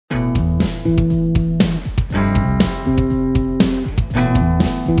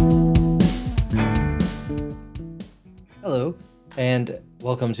and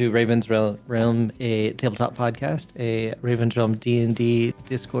welcome to Raven's Realm, a tabletop podcast, a Raven's Realm D&D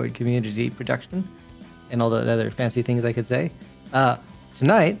Discord community production, and all the other fancy things I could say.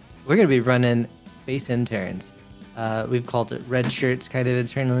 Tonight, we're going to be running Space Interns. We've called it Red Shirts kind of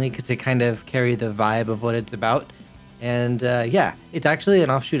internally because they kind of carry the vibe of what it's about. And yeah, it's actually an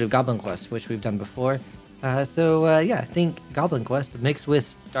offshoot of Goblin Quest, which we've done before. So think Goblin Quest mixed with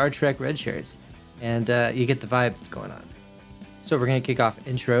Star Trek Red Shirts, and you get the vibe that's going on. So we're going to kick off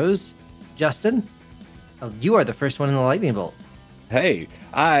intros. Justin, you are the first one in the lightning bolt. Hey,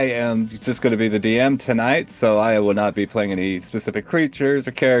 I am just going to be the DM tonight, so I will not be playing any specific creatures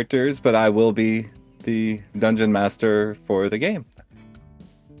or characters, but I will be the dungeon master for the game.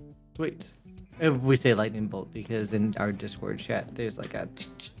 Sweet. We say lightning bolt because in our Discord chat, there's like a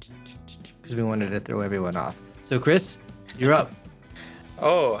because we wanted to throw everyone off. So Chris, you're up.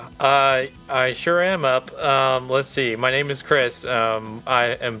 Oh, I sure am up. Let's see. My name is Chris.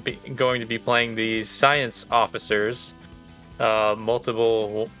 I am going to be playing these science officers,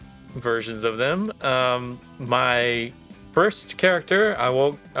 multiple versions of them. My first character, I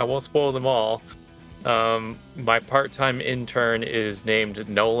won't spoil them all. My part-time intern is named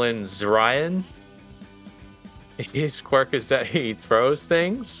Nolan Zryan. His quirk is that he throws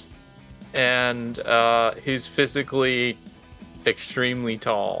things, and he's physically extremely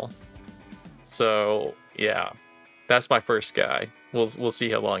tall. So yeah, that's my first guy. We'll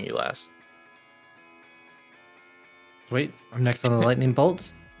see how long he lasts. Wait, I'm next on the lightning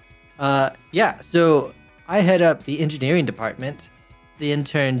bolt. So I head up the engineering department. The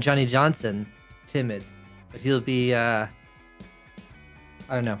intern Johnny Johnson, timid, but he'll be I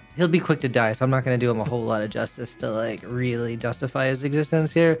don't know. He'll be quick to die, so I'm not gonna do him a whole lot of justice to like really justify his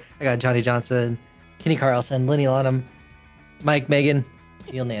existence here. I got Johnny Johnson, Kenny Carlson, Lenny Lonham, Mike, Megan,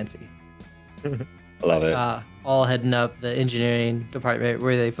 Neil, Nancy. Love it. All heading up the engineering department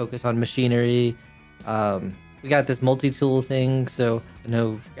where they focus on machinery. We got this multi-tool thing, so I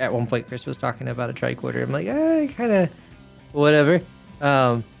know at one point Chris was talking about a tricorder. I'm like, kind of whatever.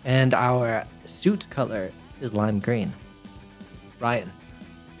 And our suit color is lime green. Ryan.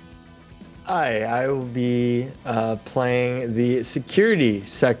 Hi, I will be playing the security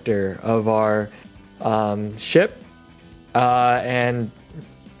sector of our ship. And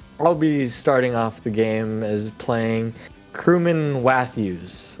I'll be starting off the game as playing Crewman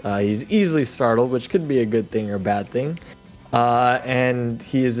Matthews. He's easily startled, which could be a good thing or a bad thing. And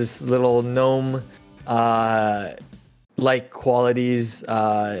he is this little gnome like qualities,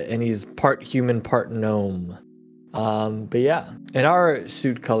 and he's part human, part gnome. But yeah, and our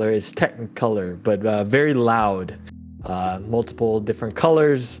suit color is Technicolor, but very loud. Multiple different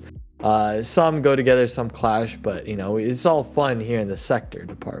colors. Some go together, some clash, but you know, it's all fun here in the sector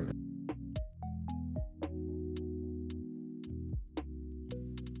department.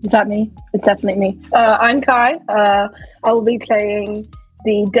 Is that me? It's definitely me. I'm Kai. I will be playing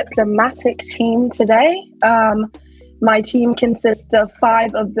the diplomatic team today. My team consists of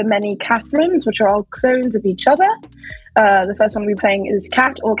 5 of the many Catherines, which are all clones of each other. The first one we'll be playing is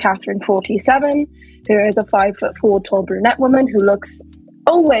Kat, or Catherine 47, who is a 5'4" tall brunette woman who looks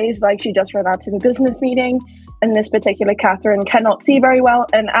always like she just ran out to the business meeting. And this particular Catherine cannot see very well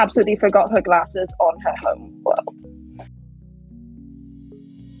and absolutely forgot her glasses on her home world.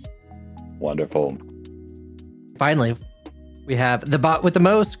 Wonderful. Finally, we have the bot with the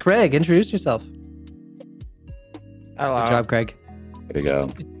most. Craig, introduce yourself. Hello. Good job, Craig. There you go.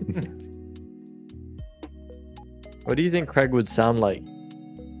 What do you think Craig would sound like?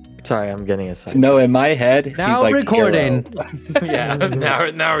 Sorry, I'm getting a side. No, in my head, Now he's like recording. Yeah,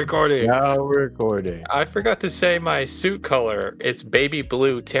 now recording. Now recording. I forgot to say my suit color. It's baby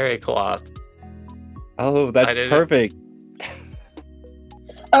blue terry cloth. Oh, that's perfect.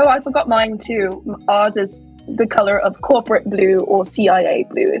 Oh, I forgot mine too. Ours is the color of corporate blue or CIA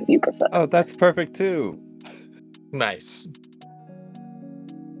blue, if you prefer. Oh, that's perfect too. Nice.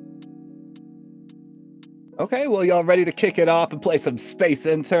 Okay, well, y'all ready to kick it off and play some Space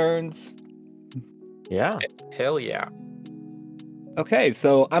Interns? Yeah. Hell yeah. Okay,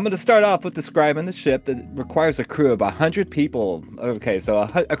 so I'm going to start off with describing the ship that requires a crew of 100 people. Okay, so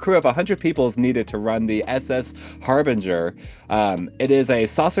a crew of 100 people is needed to run the SS Harbinger. It is a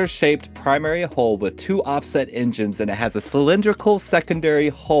saucer-shaped primary hull with 2 offset engines, and it has a cylindrical secondary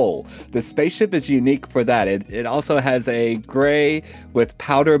hull. The spaceship is unique for that. It also has a gray with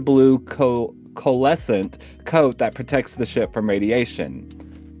powder blue coalescent coat that protects the ship from radiation.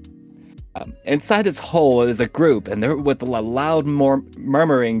 Inside its hull is a group, and they're with a loud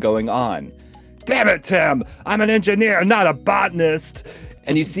murmuring going on. Damn it, Tim! I'm an engineer, not a botanist!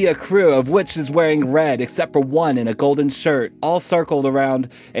 And you see a crew of which is wearing red, except for one in a golden shirt, all circled around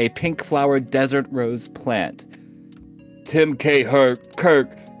a pink-flowered desert rose plant. Tim K.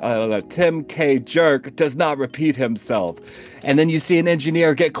 Jerk does not repeat himself. And then you see an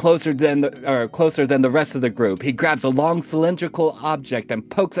engineer get closer than the rest of the group. He grabs a long cylindrical object and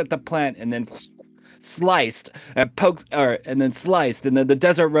pokes at the plant, and then sliced, and then the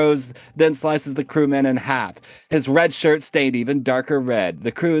desert rose then slices the crewman in half. His red shirt stained even darker red.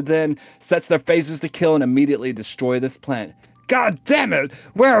 The crew then sets their phasers to kill and immediately destroy this plant. God damn it!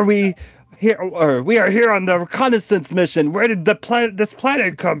 Where are we? We are here on the reconnaissance mission. Where did this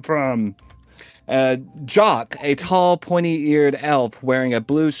planet come from? Jock, a tall, pointy-eared elf wearing a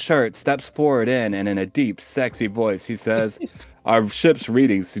blue shirt, steps forward and in a deep, sexy voice, he says, "Our ship's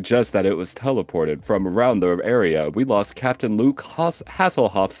readings suggest that it was teleported from around the area. We lost Captain Luke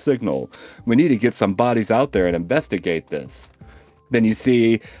Hasselhoff's signal. We need to get some bodies out there and investigate this." Then you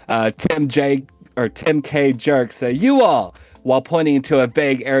see Tim K. Jerk say, "You all," while pointing to a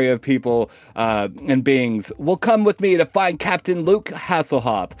vague area of people and beings, "will come with me to find Captain Luke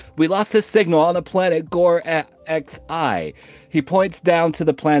Hasselhoff. We lost his signal on the planet Gore XI." He points down to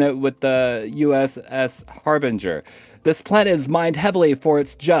the planet with the USS Harbinger. This planet is mined heavily for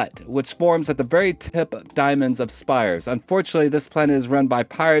its jet, which forms at the very tip of diamonds of spires. Unfortunately, this planet is run by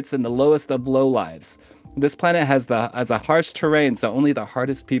pirates and the lowest of lowlives. This planet has a harsh terrain, so only the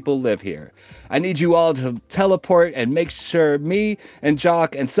hardest people live here. I need you all to teleport and make sure me and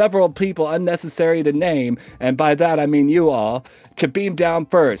Jock and several people unnecessary to name, and by that I mean you all, to beam down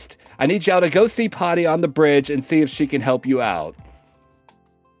first. I need y'all to go see Potty on the bridge and see if she can help you out.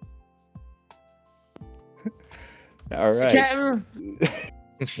 All right.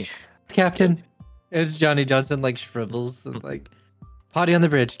 Captain. As Johnny Johnson like shrivels and like, "Potty on the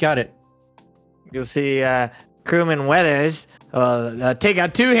bridge, got it." You'll see crewman Weathers take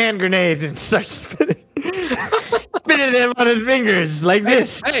out 2 hand grenades and start spinning them on his fingers like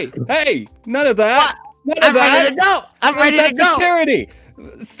this. Hey, none of that. None of I'm ready to go. I'm ready to go.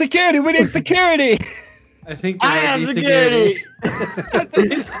 Security, we need security. I think I am security.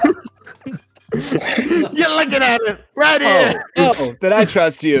 You're looking at him right here. Oh, then I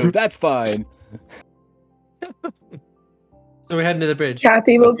trust you. That's fine. So we're heading to the bridge.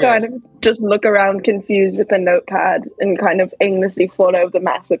 Kathy will kind of just look around confused with a notepad and kind of aimlessly follow the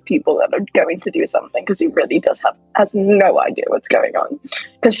mass of people that are going to do something, because she really has no idea what's going on,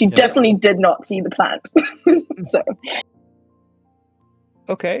 because she definitely did not see the plant. So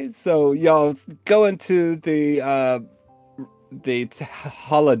okay, so y'all go into the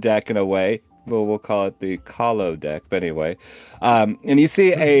holodeck in a way. Well, we'll call it the Colo deck, but anyway. And you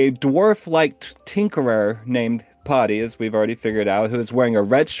see a dwarf-like tinkerer named Potty, as we've already figured out, who is wearing a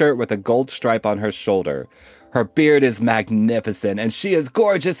red shirt with a gold stripe on her shoulder. Her beard is magnificent, and she is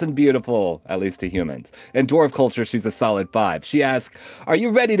gorgeous and beautiful, at least to humans. In dwarf culture, she's a solid 5. She asks, "Are you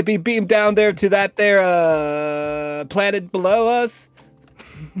ready to be beamed down there to that there planet below us?"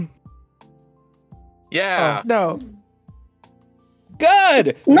 Yeah. Oh, no.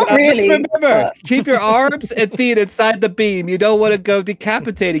 Good! Not Now, really, just remember, but- keep your arms and feet inside the beam. You don't want to go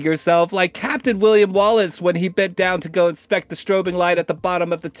decapitating yourself like Captain William Wallace when he bent down to go inspect the strobing light at the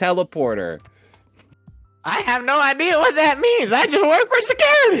bottom of the teleporter. I have no idea what that means. I just work for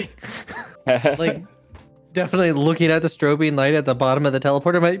security. Like, definitely looking at the strobing light at the bottom of the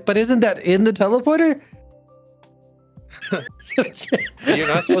teleporter. But isn't that in the teleporter? You're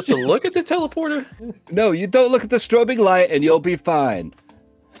not supposed to look at the teleporter? No, you don't look at the strobing light and you'll be fine.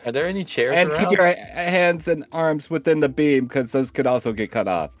 Are there any chairs And around? keep your hands and arms within the beam, because those could also get cut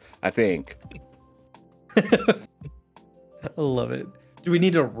off, I think. I love it. Do we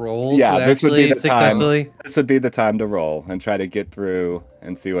need to roll? Yeah, to this would be actually the time. successfully? This would be the time to roll and try to get through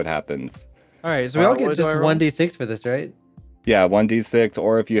and see what happens. All right, so we all what get do just I roll? 1d6 for this, right? Yeah, 1d6,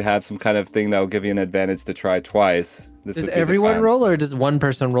 or if you have some kind of thing that will give you an advantage to try twice. This Does would be the everyone time. roll, or does one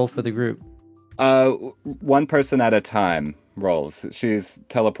person roll for the group? One person at a time rolls. She's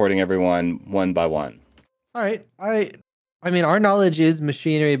teleporting everyone one by one. All right. I mean, our knowledge is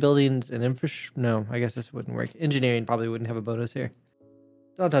machinery, buildings, and infrastructure. No, I guess this wouldn't work. Engineering probably wouldn't have a bonus here.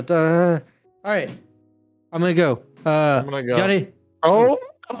 Da, da, da. All right. I'm going to go. I'm gonna go. Johnny. Oh,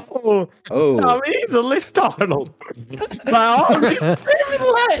 Oh, I'm easily startled by all these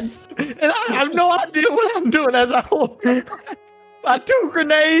screaming lights, and I have no idea what I'm doing as I hold my 2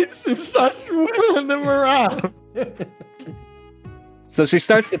 grenades and start swirling them around. so she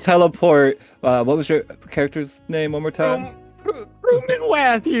starts to teleport. What was your character's name one more time? Crewman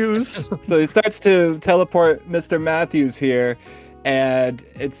Matthews. So he starts to teleport Mr. Matthews here, and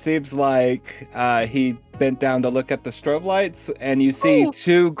it seems like he bent down to look at the strobe lights, and you see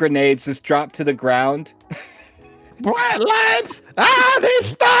two grenades just drop to the ground. Bright lights! Ah, they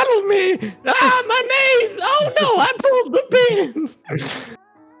startled me! Ah, my knees! Oh no, I pulled the pins!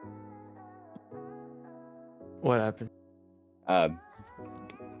 What happened?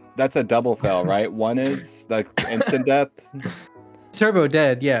 That's a double fail, right? One is like instant death. Turbo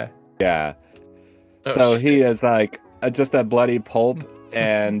dead, yeah. Yeah. Oh, So shit. he is like just a bloody pulp,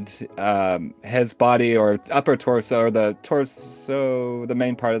 and his body or upper torso, or the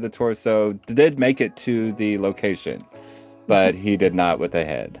main part of the torso, did make it to the location, but he did not with the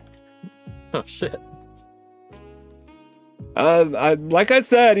head. Oh shit. Like I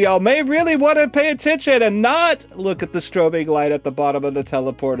said, y'all may really want to pay attention and not look at the strobing light at the bottom of the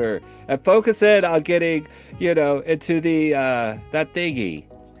teleporter, and focus in on getting, into the that thingy.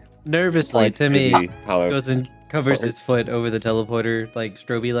 Nervously, Points to Timmy the hollow- goes and covers his foot over the teleporter, like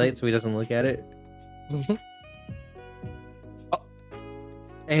strobe light, so he doesn't look at it.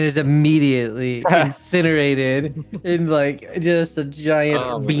 And is immediately incinerated in like just a giant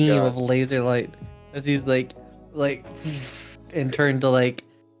Oh my beam God. of laser light as he's like and turned to like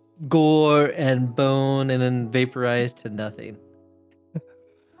gore and bone and then vaporized to nothing.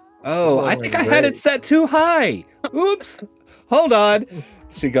 Oh, I think I had it set too high. Oops. Hold on.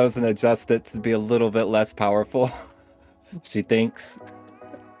 She goes and adjusts it to be a little bit less powerful. She thinks.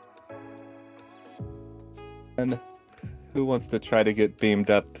 And who wants to try to get beamed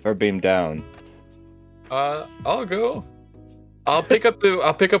up or beamed down? I'll go. I'll pick up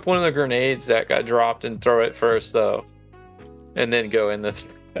one of the grenades that got dropped and throw it first though, and then go in the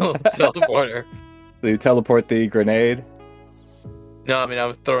teleporter. So you teleport the grenade. No, I mean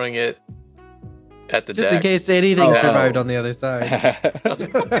I'm throwing it at the Just deck. in case anything Oh. survived on the other side.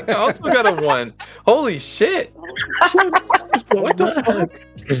 I also got a 1. Holy shit! What the fuck?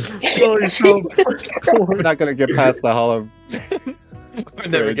 Holy so Jesus We're not gonna get past the hollow. We're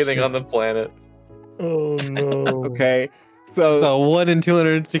never Bridge. getting on the planet. Oh no. Okay, so So 1 in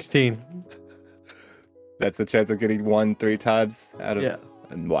 216. that's a chance of getting 1 3 times out of. Yeah.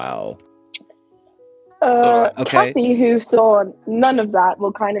 And wow. Okay. Kathy, who saw none of that,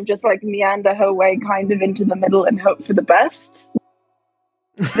 will kind of just like meander her way kind of into the middle and hope for the best.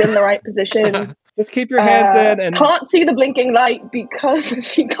 In the right position. Just keep your hands in and Can't see the blinking light because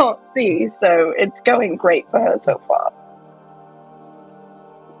she can't see, so it's going great for her so far.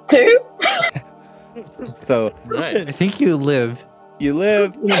 2? so Nice. I think you live. you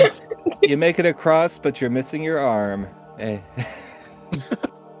live, you make it across, but you're missing your arm. Eh.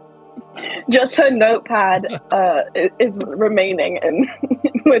 Just her notepad is remaining, and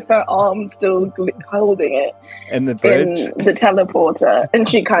with her arm still holding it And the bridge. in the teleporter, and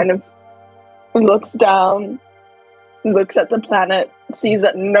she kind of looks down, looks at the planet, sees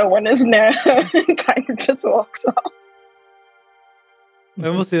that no one is near her, and kind of just walks off. I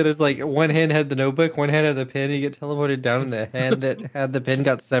almost see that as like one hand had the notebook, one hand had the pen. You get teleported down, and the hand that had the pen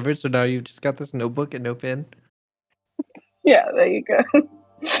got severed. So now you've just got this notebook and no pen. Yeah, there you go.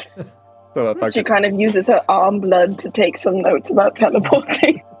 So if I She could, kind of uses her arm blood to take some notes about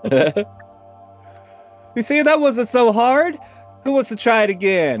teleporting. you see, that wasn't so hard. Who wants to try it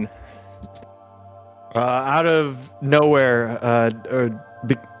again? Out of nowhere,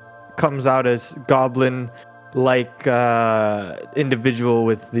 comes out as goblin-like individial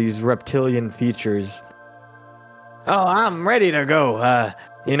with these reptilian features. Oh, I'm ready to go.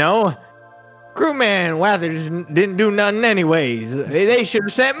 Crewman Wathers didn't do nothing anyways. They should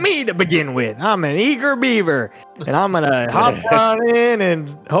have sent me to begin with. I'm an eager beaver, and I'm gonna hop on in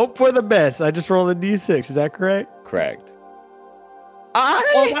and hope for the best. I just rolled a d6. Is that correct? Correct.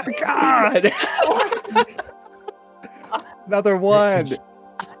 Oh my god! Another one.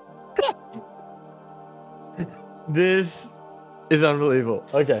 This is unbelievable.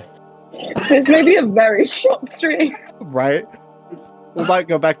 Okay. This may be a very short stream. Right? We might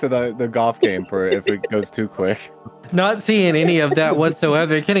go back to the golf game for if it goes too quick. Not seeing any of that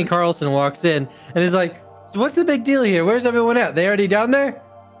whatsoever. Kenny Carlson walks in and is like, "What's the big deal here? Where's everyone at? They already down there?"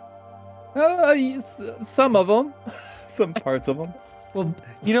 Some of them. Some parts of them. Well,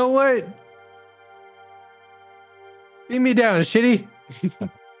 you know what? Beat me down, shitty.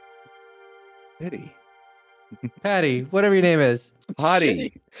 Pity. Patty, whatever your name is.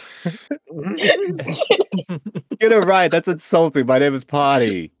 Potty. Get it right. That's insulting. My name is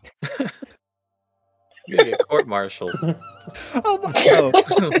Potty. You're gonna get court-martialed. Oh my god.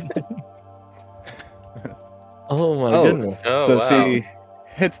 Oh my Oh. goodness. Oh, So wow. she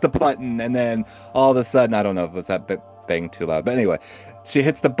hits the button, and then all of a sudden, I don't know if it was that bang too loud, but anyway, she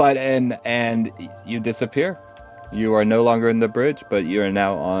hits the button and you disappear. You are no longer in the bridge, but you are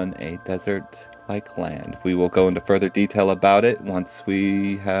now on a desert-like land. We will go into further detail about it once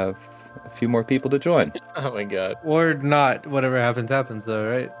we have a few more people to join. Oh my god. Or not. Whatever happens, happens, though,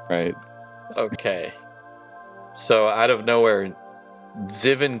 right? Right. Okay. So out of nowhere,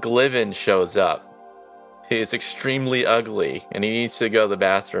 Zivin Glivin shows up. He is extremely ugly and he needs to go to the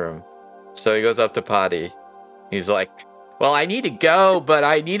bathroom. So he goes up to potty. He's like, well, I need to go, but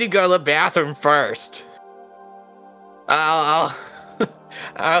I need to go to the bathroom first. I'll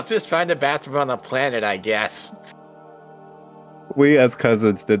I'll just find a bathroom on the planet, I guess. We as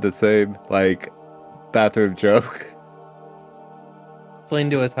cousins did the same, like, bathroom joke. Explain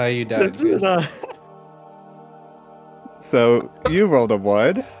to us how you died. Goose. So you rolled a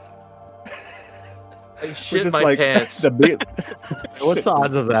 1. I Which shit is my like pants. the beat. What's the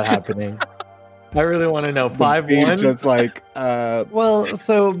odds of that happening? I really want to know. The 5-1? just like Well,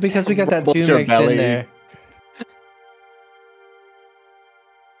 so because we got that Rumbles 2 your mixed belly. in there.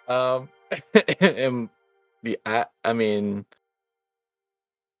 And I mean,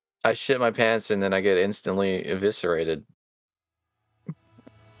 I shit my pants and then I get instantly eviscerated.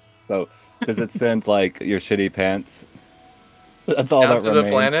 so does it send like your shitty pants? That's all Down that to the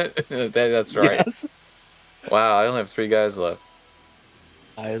remains. planet? That's right. Yes. Wow, I only have 3 guys left.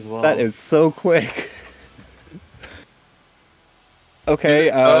 I as well. That is so quick. Okay,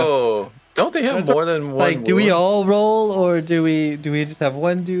 Oh, don't they have That's more than one? Like, do we wound? all roll, or do we just have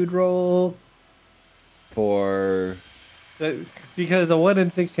one dude roll? for Because a 1 in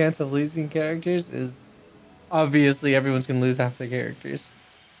 6 chance of losing characters is obviously everyone's gonna lose half their characters.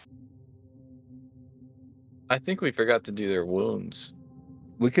 I think we forgot to do their wounds.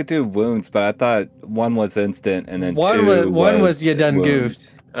 we could do wounds, but I thought 1 was instant and then One 2 was you done wound. goofed.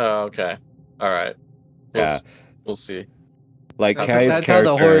 Oh, okay. All right. Yeah. We'll see. Like That's- Kai's That's how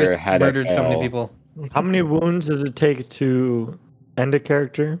the character horse had murdered a so many fail. people. How many wounds does it take to end a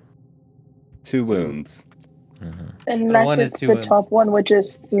character? 2 wounds. Unless one is it's 2 the wounds. top one, which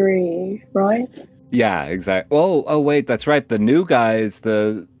is 3, right? Yeah, exactly. Oh, wait, that's right. The new guys,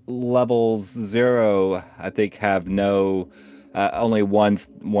 the levels 0, I think, have no only one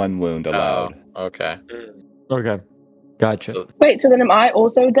wound allowed. Oh, okay. Okay. Gotcha. So, Wait, so then am I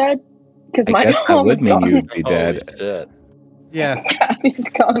also dead? Because I my guess that arm would is mean gone. you'd be holy dead. shit. Yeah. Kathy's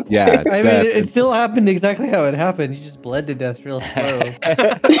gone. Yeah, too. I mean, death it is- still happened exactly how it happened. You just bled to death real slow.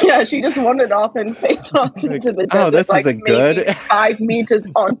 Yeah, she just wandered off and face onto Like, the desert. oh, this like isn't maybe good. 5 meters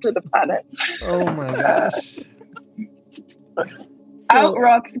onto the planet. Oh my gosh.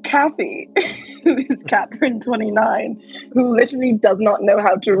 Outrocks Kathy, who is Catherine29, who literally does not know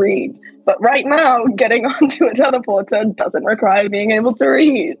how to read. But right now, getting onto a teleporter doesn't require being able to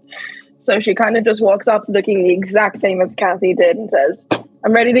read. So she kind of just walks off looking the exact same as Kathy did and says,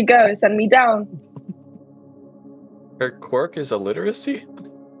 I'm ready to go, send me down. Her quirk is illiteracy?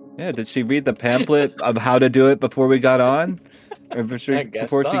 Yeah, did she read the pamphlet of how to do it before we got on? Or I guess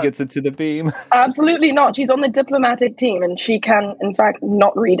before she not. gets into the beam? Absolutely not. She's on the diplomatic team and she can, in fact,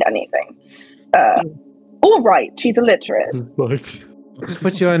 not read anything. All right, she's illiterate. Just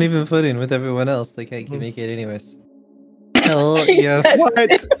put you on even footing with everyone else. They can't communicate anyways. Hell She's yes.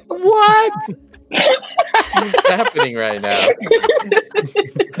 dead. What? What? What's happening right now?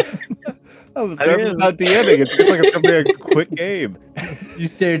 I was I nervous mean- about DMing. It seems like it's gonna be a quick game. You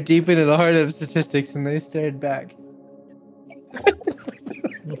stared deep into the heart of statistics and they stared back.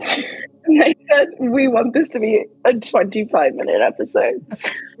 And they said, we want this to be a 25-minute episode.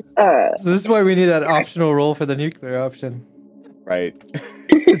 So this is why we need that optional roll for the nuclear option. Right.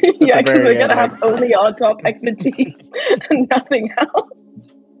 Yeah, because very we're going to end, have only our top expertise and nothing else.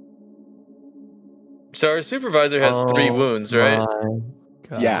 So our supervisor has 3 Oh wounds, right? my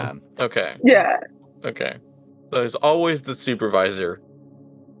God. Yeah. Okay. Yeah. Okay. So there's always the supervisor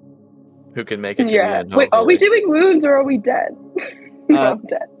who can make it to the Yeah. end. Wait, are we hopefully. doing wounds or are we dead? We're all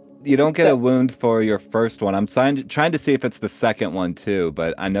dead. You don't get a wound for your first one. I'm trying to see if it's the second one too,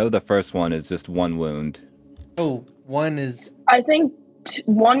 but I know the first one is just 1 wound. Oh, 1 is I think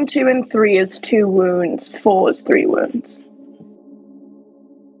 1, 2, and 3 is 2 wounds. 4 is 3 wounds.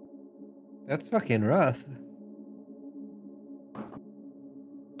 that's fucking rough.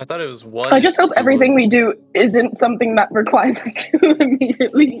 I thought it was 1. I just hope is everything wound. we do isn't something that requires us to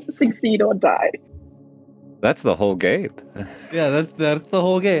immediately succeed or die. That's the whole game. Yeah, that's the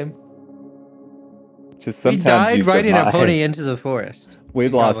whole game. Just We sometimes died you riding a survive. pony into the forest. We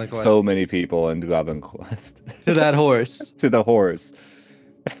in lost Goblin Quest. so many people in Goblin Quest To that horse. to the horse.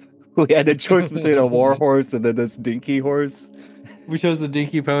 We had a choice between a war horse and then this dinky horse. We chose the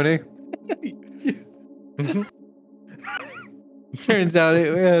dinky pony. Turns out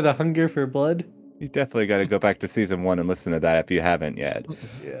it had a hunger for blood. You definitely got to go back to season 1 and listen to that if you haven't yet.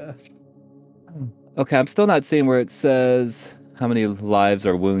 Yeah. Okay, I'm still not seeing where it says how many lives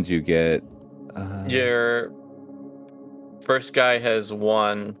or wounds you get. Your first guy has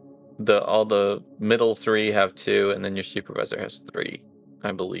 1. All the middle 3 have 2, and then your supervisor has 3,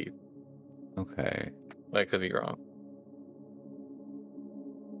 I believe. Okay. I could be wrong.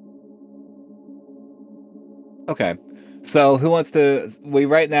 Okay. So who wants to... We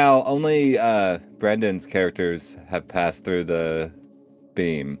right now, only Brendan's characters have passed through the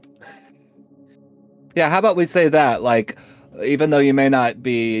beam. Yeah, how about we say that? Like, even though you may not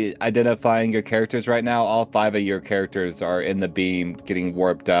be identifying your characters right now, all 5 of your characters are in the beam getting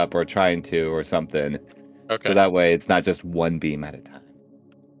warped up or trying to or something. Okay. So that way it's not just one beam at a time.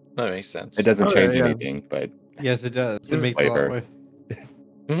 That makes sense. It doesn't change yeah. anything, but Yes, it does. Just It makes a lot flavor.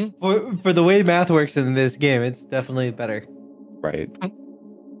 more. For the way math works in this game, it's definitely better. right.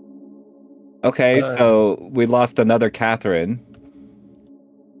 Okay, so we lost another Catherine.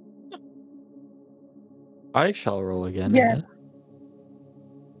 I shall roll again. Yeah.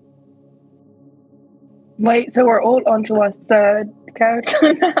 Wait, so we're all onto our third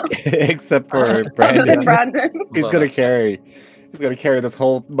character now? Except for Other than Brandon. Brandon. He's gonna carry this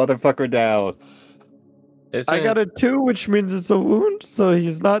whole motherfucker down. Isn't, I got a 2, which means it's a wound, so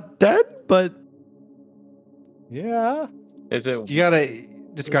he's not dead, but Yeah. Is it? You gotta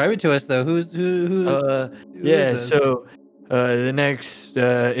describe it to us though. Who is yeah, this? so the next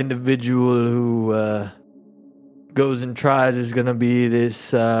individual who goes and tries is gonna be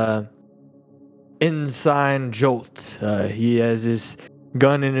this Ensign Jolt. He has this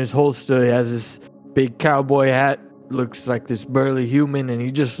gun in his holster. He has this big cowboy hat. Looks like this burly human, and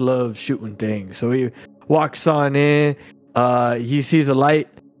he just loves shooting things. So he walks on in. He sees a light,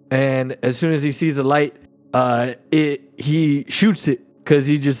 and as soon as he sees a light, he shoots it because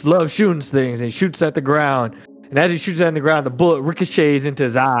he just loves shooting things. And he shoots at the ground, and as he shoots at the ground, the bullet ricochets into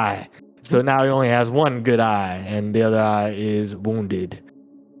his eye. So now he only has one good eye, and the other eye is wounded.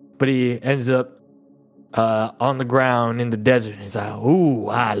 But he ends up on the ground in the desert. He's like, "Ooh,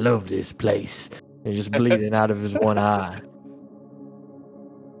 I love this place." And he's just bleeding out of his one eye.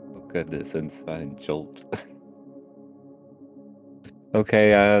 Oh goodness, Ensign Jolt.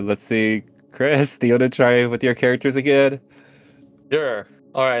 Okay, let's see. Chris, do you want to try with your characters again? Sure.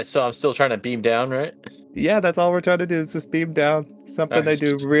 All right. So I'm still trying to beam down, right? Yeah, that's all we're trying to do is just beam down. Something they Nice.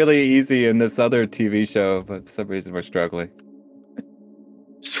 do really easy in this other TV show, but for some reason we're struggling.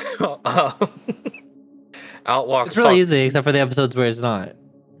 Out walks. It's really easy, except for the episodes where it's not.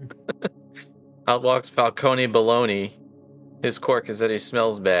 Out walks Falcone Baloney. His quirk is that he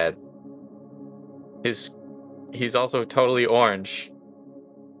smells bad. He's also totally orange.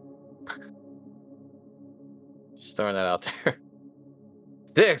 Just throwing that out there.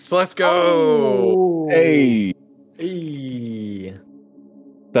 6, let's go. Hey. Hey.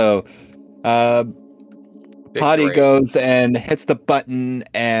 So, Potty Victory. goes and hits the button,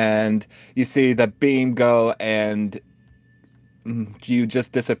 and you see the beam go, and you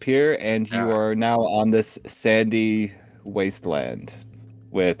just disappear, and you are now on this sandy wasteland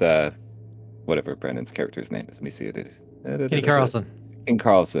with whatever Brandon's character's name is. Let me see it. Kenny Carlson. King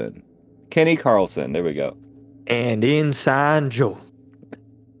Carlson. Kenny Carlson. There we go. And Ensign Jolt.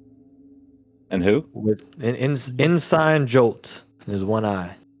 And who? With an Ensign Jolt. There's one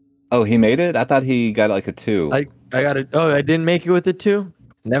eye. Oh, he made it? I thought he got like a 2. I got it. Oh, I didn't make it with the 2?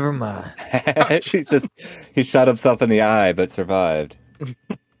 Never mind. He shot himself in the eye, but survived.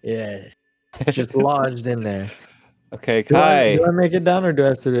 Yeah. It's just lodged in there. Okay, Do Kai. I make it down or do I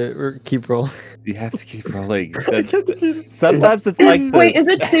have to keep rolling? You have to keep rolling. Sometimes it's like this. Wait, is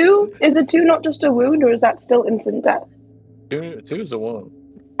it 2? Is it 2 not just a wound, or is that still instant death? 2 is a wound.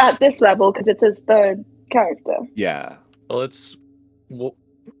 At this level, because it's his third character. Yeah. Well, it's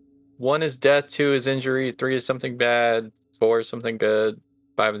 1 is death, 2 is injury, 3 is something bad, 4 is something good,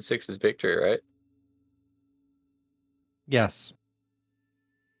 5 and 6 is victory, right? Yes.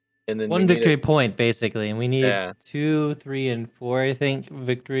 And then One you need victory point, basically. And we need Yeah. 2, 3, and 4, I think,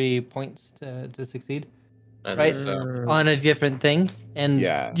 victory points to succeed. I Right. think so. On a different thing. And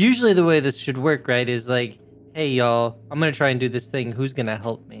Yeah. usually the way this should work, right, is like, hey, y'all, I'm going to try and do this thing. Who's going to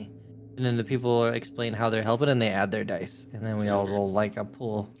help me? And then the people explain how they're helping, and they add their dice. And then we all roll like a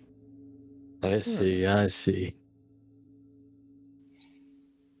pool. I see.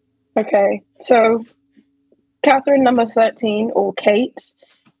 Okay, so Catherine number 13, or Kate,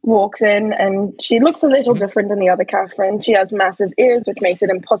 walks in and she looks a little different than the other Catherine. She has massive ears, which makes it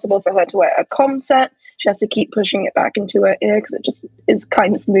impossible for her to wear a comm set. She has to keep pushing it back into her ear because it just is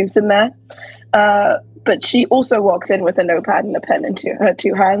kind of moves in there. But she also walks in with a notepad and a pen into her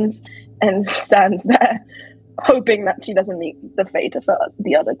 2 hands. and stands there, hoping that she doesn't meet the fate of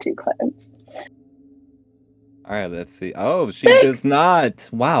the other two clients. All right, let's see. Oh, she 6. does not.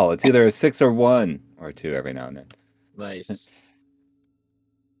 Wow, it's either a 6 or 1 or 2 every now and then. Nice.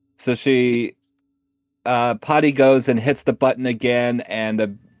 So she potty goes and hits the button again, and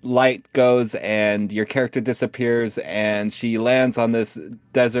the light goes and your character disappears, and she lands on this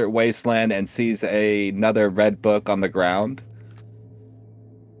desert wasteland and sees another red book on the ground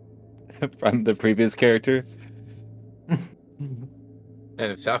from the previous character.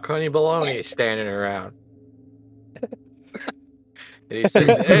 And Falcone Baloney is standing around. And he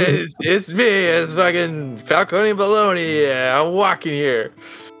says, it's me, it's fucking Falcone Baloney. Yeah, I'm walking here.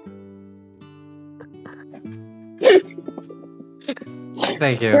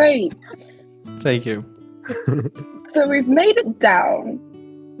 Thank you. Great. Thank you. So we've made it down.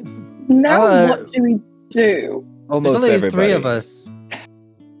 Now what do we do? Almost There's only everybody. 3 of us.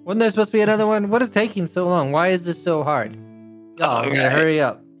 Wasn't there supposed to be another one? What is taking so long? Why is this so hard? Y'all, Okay. hurry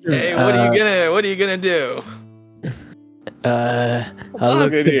up. Hey, what are you gonna do? I Look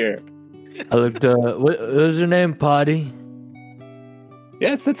looked. at here. I looked. What was her name? Potty.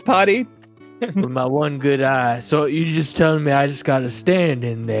 Yes, it's potty. With my one good eye. So you just telling me I just gotta stand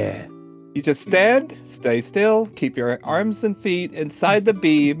in there? You just stand, stay still, keep your arms and feet inside the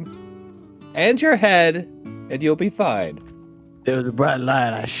beam and your head, and you'll be fine. There was a bright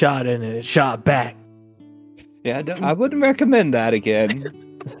light. I shot in and it shot back. Yeah, I wouldn't recommend that again.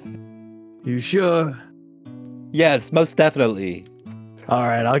 You sure? Yes, most definitely. All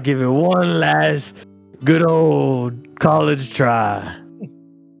right, I'll give it one last good old college try.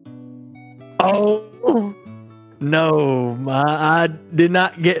 Oh no, I did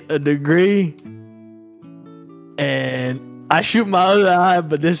not get a degree, and I shoot my other eye,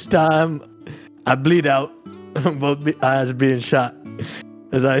 but this time I bleed out. Both eyes being shot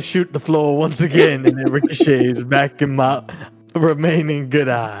as I shoot the floor once again, and it ricochets back in my remaining good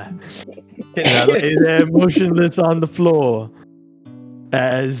eye. And I lay there motionless on the floor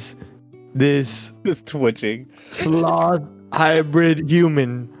as this Just twitching. sloth hybrid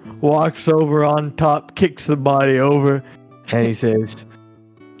human walks over on top, kicks the body over, and he says,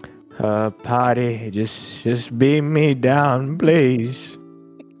 Potty, just beam me down, please.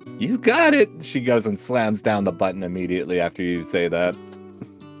 You got it. She goes and slams down the button immediately after you say that.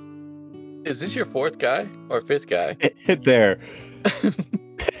 Is this your 4th guy or 5th guy? There.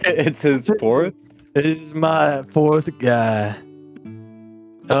 It's his 4th. This is my 4th guy.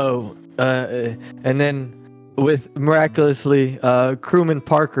 Oh, and then with miraculously, crewman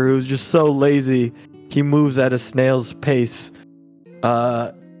Parker, who's just so lazy, he moves at a snail's pace.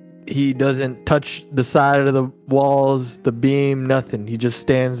 He doesn't touch the side of the walls, the beam, nothing. He just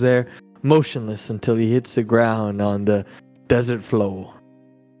stands there motionless until he hits the ground on the desert floor.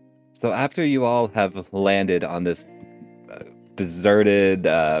 So after you all have landed on this deserted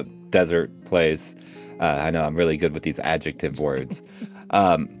desert place, I know I'm really good with these adjective words.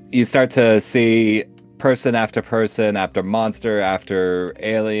 You start to see person after monster, after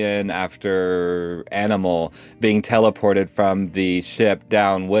alien, after animal being teleported from the ship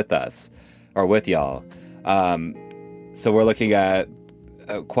down with us, or with y'all. So we're looking at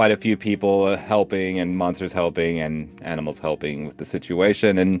quite a few people helping, and monsters helping, and animals helping with the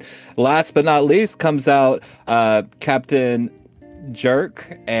situation. And last but not least comes out Captain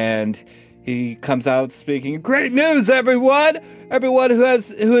Jerk, and he comes out speaking, "Great news, everyone! Everyone who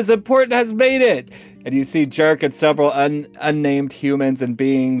is important has made it!" And you see Jerk and several unnamed humans and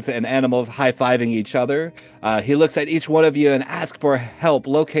beings and animals high-fiving each other. He looks at each one of you and asks for help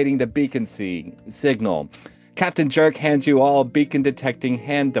locating the beacon signal. Captain Jerk hands you all beacon detecting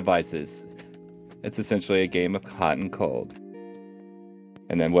hand devices. It's essentially a game of hot and cold.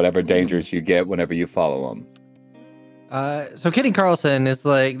 And then whatever dangers you get whenever you follow them. So Kenny Carlson is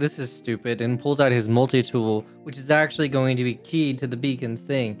like, this is stupid, and pulls out his multi-tool, which is actually going to be keyed to the beacon's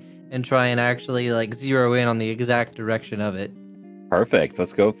thing, and try and actually like zero in on the exact direction of it. Perfect.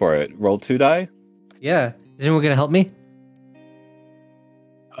 Let's go for it. Roll 2 die. Yeah. Is anyone gonna help me?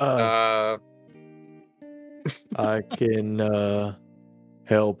 I can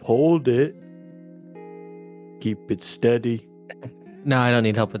help hold it. Keep it steady. No, I don't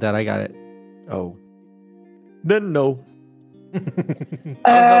need help with that. I got it. Oh. Then no.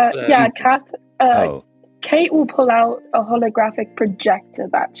 Yeah, Kath. Oh. Kate will pull out a holographic projector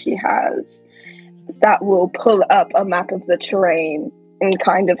that she has that will pull up a map of the terrain and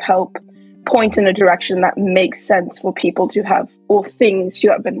kind of help point in a direction that makes sense for people to have, or things to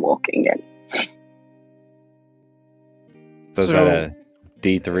have been walking in. So is that a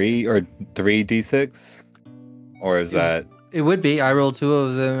D3 or 3D6? Or is that It would be. I roll 2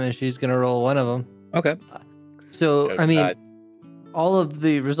 of them, and she's gonna roll 1 of them. Okay. So Oh, I mean, God. all of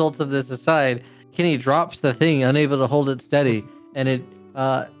the results of this aside, Kenny drops the thing, unable to hold it steady, and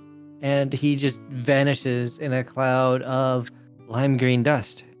he just vanishes in a cloud of lime green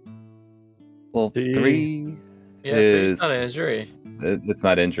dust. Well, Three. 3 Yeah, three's is not an injury. it's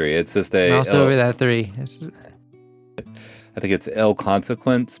not injury. It's just Mouse over that 3. I think it's ill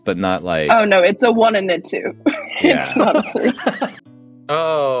consequence, but not like Oh no, it's a 1 and a 2. It's Yeah. not a 3.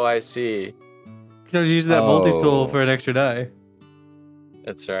 Oh, I see. I was using that multi-tool Oh. for an extra die.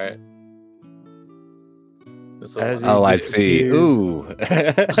 That's right. This will- As he Oh, I see. disappears- Ooh.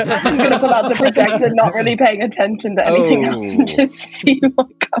 I'm gonna pull out the projector, not really paying attention to anything else, and Oh. just see what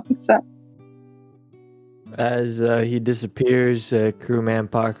comes up. As he disappears, Crewman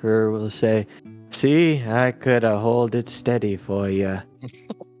Parker will say, "See, I could have hold it steady for you.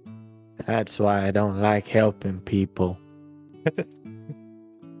 That's why I don't like helping people."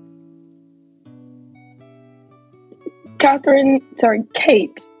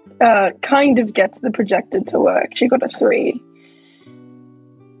 Kate, kind of gets the projector to work. She got a 3.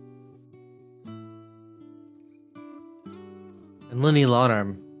 And Lenny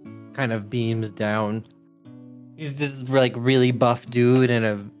Lonarm kind of beams down. He's this like really buff dude in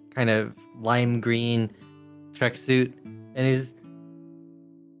a kind of lime green trek suit, and he's,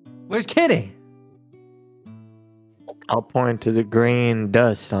 "Where's Kenny?" I'll point to the green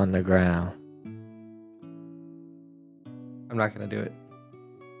dust on the ground. I'm not gonna do it.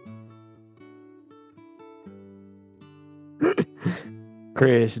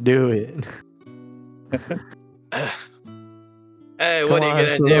 Chris, do it. Hey, Come what are on, you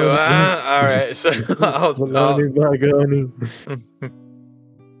gonna do? Baloney. Huh? All right, so Baloney, Baloney.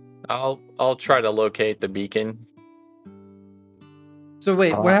 I'll try to locate the beacon. So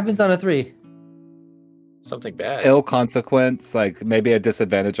wait, what happens on a 3? Something bad. Ill consequence, like maybe a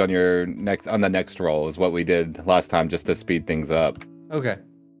disadvantage on the next roll is what we did last time just to speed things up. Okay.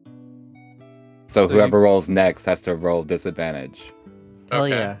 So So whoever rolls next has to roll disadvantage. Hell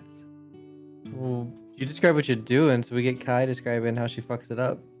Okay. yeah. Well, you describe what you're doing, so we get Kai describing how she fucks it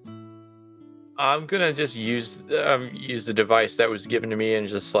up. I'm gonna just use the device that was given to me and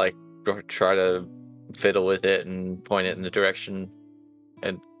just like try to fiddle with it and point it in the direction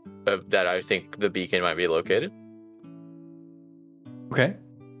and that I think the beacon might be located. Okay.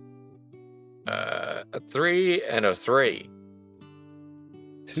 A 3 and a 3.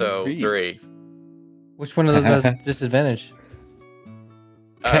 Two So, threes. 3. Which one of those has disadvantage?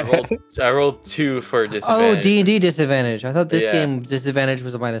 I rolled 2 for Oh, disadvantage. D&D disadvantage. I thought this Yeah. game disadvantage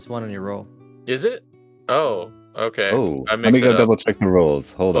was a -1 on your roll. Is it? Oh, okay. Oh, I let me mixed go it up. double check the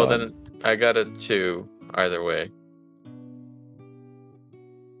rules. Hold Well, on. then I got a 2 either way.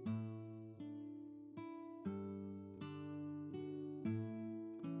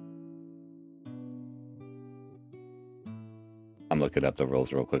 I'm looking up the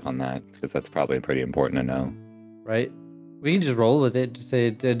rules real quick on that because that's probably pretty important to know. Right? We can just roll with it. Just say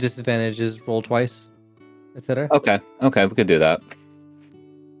disadvantage is roll twice, etc. Okay, we could do that.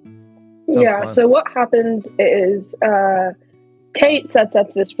 Yeah, fun. so what happens is Kate sets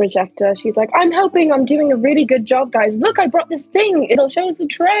up this projector. She's like, "I'm helping. I'm doing a really good job, guys. Look, I brought this thing. It'll show us the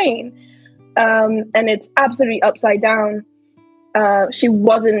train." And it's absolutely upside down. She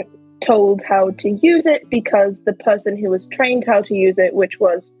wasn't told how to use it because the person who was trained how to use it, which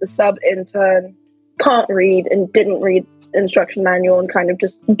was the sub-intern, can't read and didn't read the instruction manual and kind of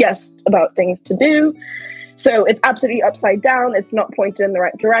just guessed about things to do. So it's absolutely upside down. It's not pointed in the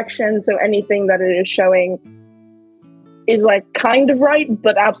right direction. So anything that it is showing is like kind of right,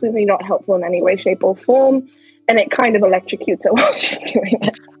 but absolutely not helpful in any way, shape, or form. And it kind of electrocutes her while she's doing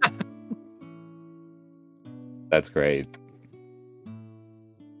it. That's great.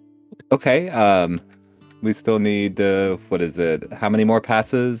 Okay, we still need what is it? How many more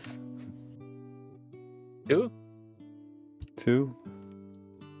passes? 2? 2?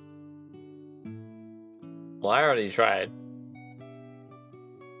 Well, I already tried.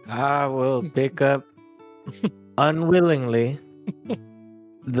 I will pick up unwillingly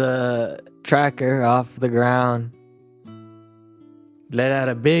the tracker off the ground, let out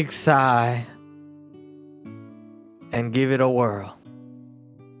a big sigh, and give it a whirl.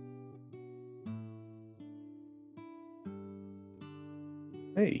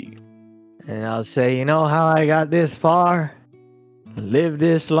 Hey. And I'll say, "You know how I got this far, lived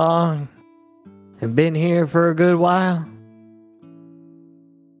this long, and been here for a good while?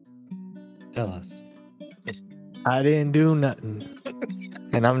 Tell us. I didn't do nothing."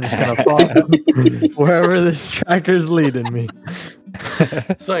 And I'm just gonna follow wherever this tracker's leading me.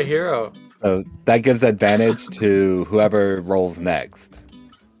 It's my hero. So that gives advantage to whoever rolls next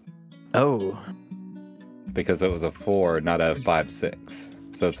Oh. because it was a 4, not a 5, 6.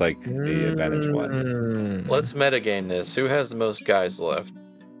 So it's like the advantage one. Let's metagame this. Who has the most guys left?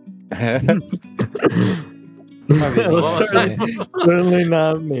 Probably Well, certainly. Certainly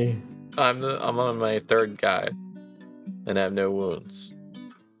not me. I'm on my third guy, and I have no wounds.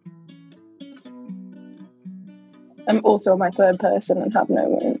 I'm also my third person and have no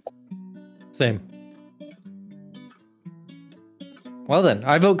wound. Same. Well then,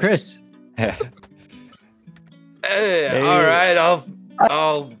 I vote Chris. Hey, Hey. all right,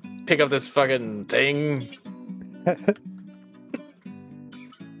 I'll pick up this fucking thing.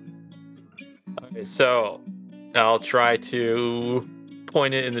 Okay, so I'll try to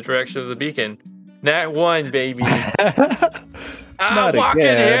point it in the direction of the beacon. Nat 1, baby. I'm Not walking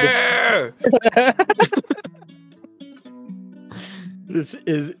again. here. This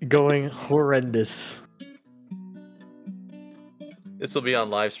is going horrendous. This will be on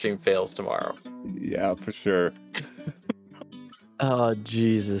live stream fails tomorrow. Yeah, for sure. Oh,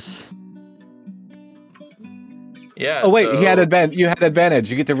 Jesus. Yeah. Oh wait, so... he had advantage. You had advantage.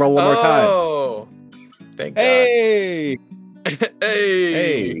 You get to roll one more time. Oh, thank Hey! God. Hey.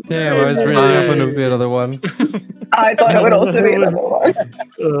 Hey! Damn, I was really hoping it would be another one. I thought it would also be another one.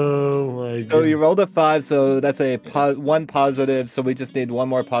 Oh my god. So you rolled a 5, so that's a one positive. So we just need one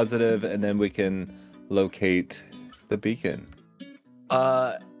more positive, and then we can locate the beacon.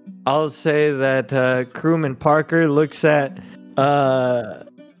 I'll say that crewman Parker looks at Falcone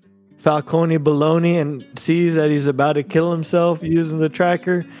Baloney and sees that he's about to kill himself using the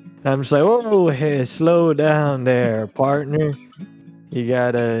tracker. And I'm just like, oh, hey, slow down there, partner. You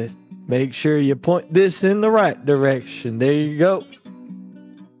gotta make sure you point this in the right direction. There you go.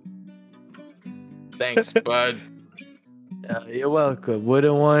 Thanks, bud. You're welcome.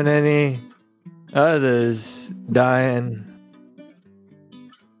 Wouldn't want any others dying.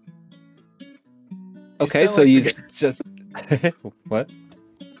 Okay, sound so like you the just what?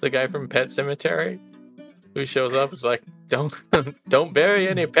 The guy from Pet Cemetery who shows up is like, don't bury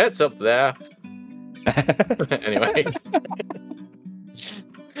any pets up there. Anyway,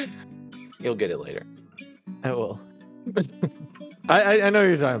 you'll get it later. I will. I know what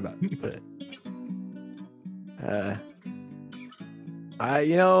you're talking about, but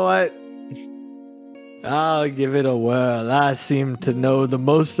you know what? I'll give it a whirl. I seem to know the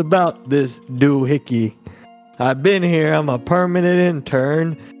most about this doohickey. I've been here. I'm a permanent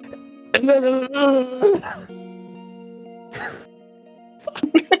intern.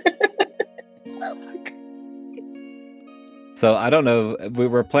 So I don't know. We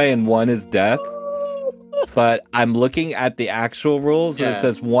were playing 1 is death, but I'm looking at the actual rules, and it Yeah.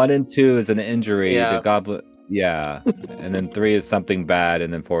 says 1 and 2 is an injury. Yeah. The goblin, yeah, and then 3 is something bad,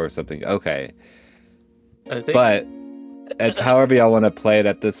 and then 4 is something okay. I think, But it's however y'all want to play it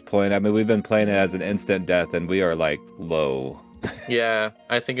at this point. I mean, we've been playing it as an instant death, and we are like low. yeah,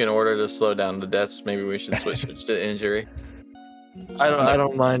 I think in order to slow down the deaths, maybe we should switch it to injury I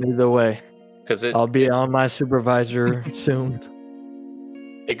don't mind either way. because I'll be on my supervisor soon.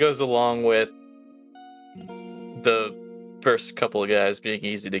 it goes along with the first couple of guys being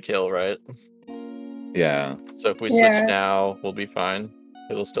easy to kill, right? Yeah, So if we switch Yeah. now, we'll be fine.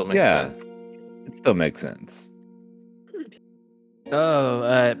 It'll still make yeah, sense. it still makes sense.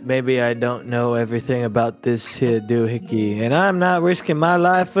 Oh, maybe I don't know everything about this here doohickey, and I'm not risking my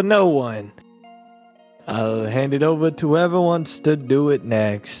life for no one. I'll hand it over to whoever wants to do it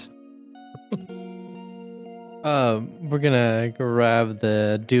next. We're gonna grab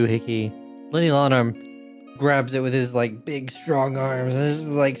the doohickey. Lenny Lonarm grabs it with his like big strong arms and just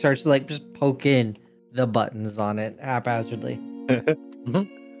like starts to like just poke in the buttons on it haphazardly.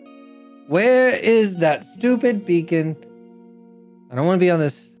 Where is that stupid beacon? I don't want to be on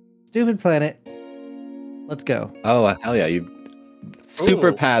this stupid planet. Let's go. Oh hell yeah! You super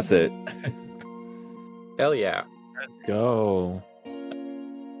Ooh. pass it. Hell yeah. Let's go.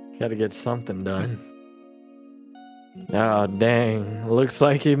 Gotta get something done. Oh, dang. Looks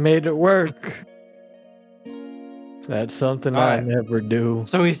like he made it work. That's something I Alright. never do.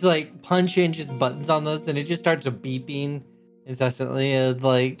 So he's like punching just buttons on those, and it just starts beeping incessantly. It's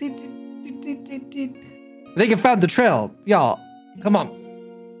like, "Deet, deet, deet, deet, deet, deet." I think I found the trail, y'all. Come on.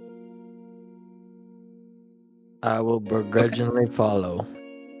 I will begrudgingly follow.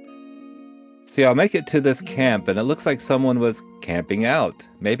 See, I'll make it to this camp, and it looks like someone was camping out.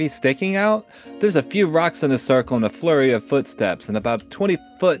 Maybe staking out? There's a few rocks in a circle and a flurry of footsteps, and about 20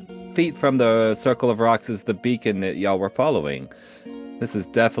 feet from the circle of rocks is the beacon that y'all were following. This is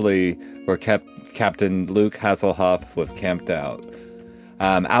definitely where Captain Luke Hasselhoff was camped out.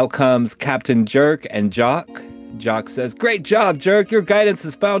 Out comes Captain Jerk and Jock. Jock says, "Great job, Jerk. Your guidance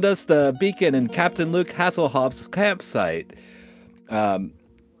has found us the beacon and Captain Luke Hasselhoff's campsite.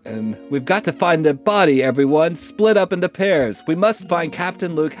 And we've got to find the body, everyone. Split up into pairs. We must find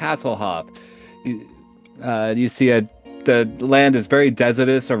Captain Luke Hasselhoff." You see the land is very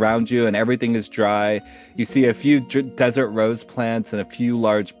desertous around you and everything is dry. You see a few desert rose plants and a few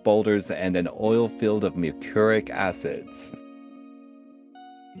large boulders and an oil field of mercuric acids.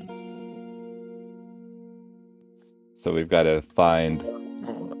 So we've got to find,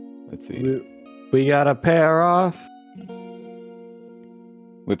 let's see. We got to pair off.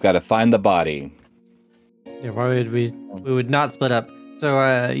 We've got to find the body. Yeah, why would we would not split up?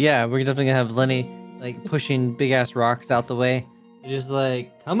 So yeah, we're definitely gonna have Lenny like pushing big ass rocks out the way. Just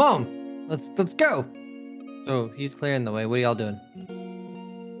like, come on, let's go. So he's clearing the way. What are y'all doing?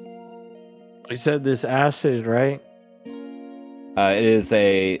 You said this acid, right? It is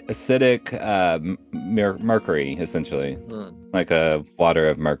a acidic mercury, essentially, like a water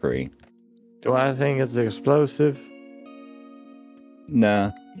of mercury. Do I think it's explosive?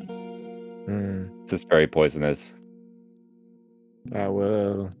 Nah, Hmm. it's just very poisonous. I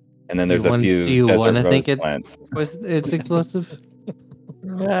will. And then there's Do a you few wanna desert think rose plants. It's explosive?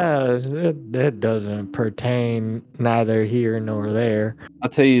 Yeah, it doesn't pertain neither here nor there. I'll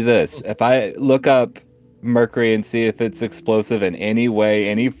tell you this: if I look up mercury and see if it's explosive in any way,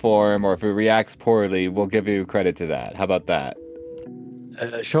 any form, or if it reacts poorly, we'll give you credit to that. How about that?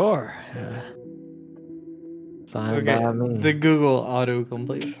 Sure. Fine by me. The Google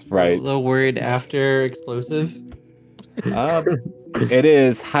autocomplete. Right. The word after explosive. It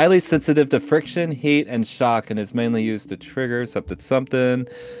is highly sensitive to friction, heat, and shock, and is mainly used to trigger something,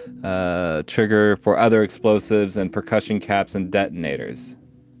 trigger for other explosives and percussion caps and detonators.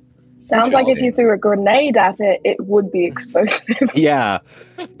 Sounds like if you threw a grenade at it, it would be explosive. Yeah,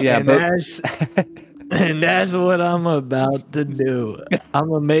 and that's what I'm about to do. I'm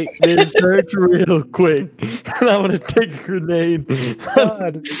gonna make this search real quick, and I'm gonna take a grenade,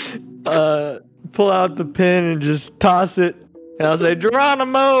 pull out the pin, and just toss it, and I'll say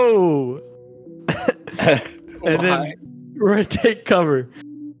Geronimo, and then take cover.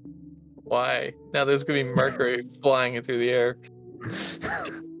 Why? Now there's gonna be mercury flying through the air.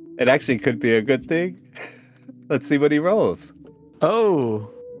 It actually could be a good thing. Let's see what he rolls. Oh.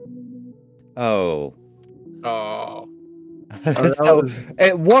 Oh. Oh. So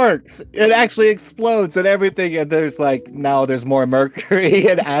it works. It actually explodes and everything. And there's now there's more mercury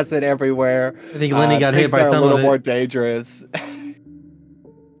and acid everywhere. I think Lenny got hit Things by are some a little of it. more dangerous.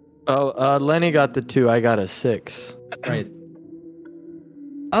 Lenny got the 2. I got a 6. Right.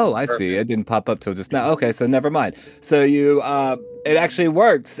 Oh, I see. It didn't pop up till just now. Okay, so never mind. So you, it actually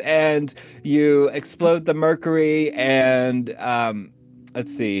works, and you explode the mercury, and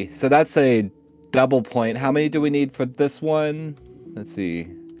let's see. So that's a double point. How many do we need for this one? Let's see.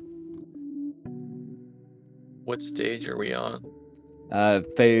 What stage are we on?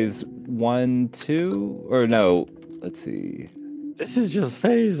 Phase 1, 2, or no? Let's see. This is just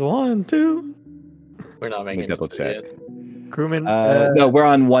phase 1, 2. We're not Let me making double it check. yet. Crewman. No, we're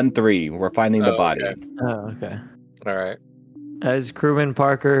on 1, 3. We're finding the Oh, body. okay. Oh, okay. All right. As Crewman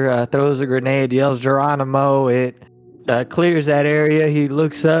Parker throws a grenade, yells Geronimo, it clears that area. He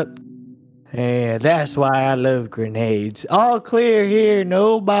looks up, and that's why I love grenades. All clear here,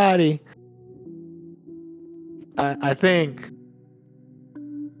 nobody. I think.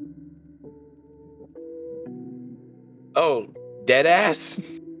 Oh, dead ass.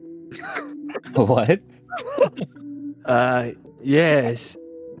 What? Yes.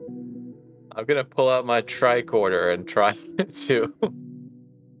 I'm gonna pull out my tricorder and try to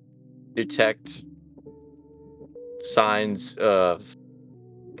detect signs of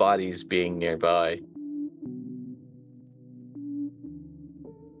bodies being nearby.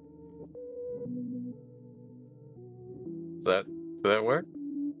 Does that work?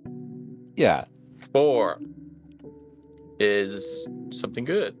 Yeah. 4 is something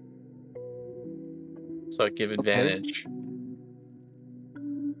good. So I give advantage.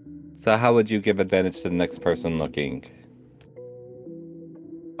 So how would you give advantage to the next person looking?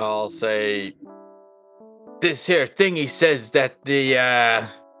 I'll say this here thingy says that the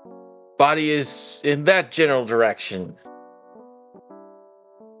body is in that general direction.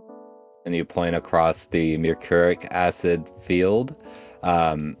 And you point across the mercuric acid field,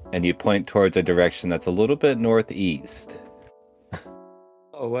 and you point towards a direction that's a little bit northeast.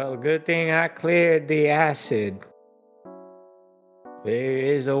 Oh, well, good thing I cleared the acid. There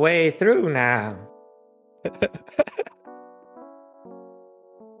is a way through now.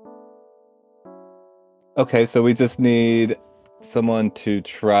 Okay, so we just need someone to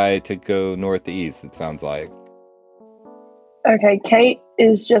try to go northeast, it sounds like. Okay, Kate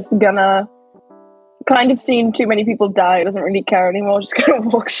is just gonna kind of seen too many people die, doesn't really care anymore, just gonna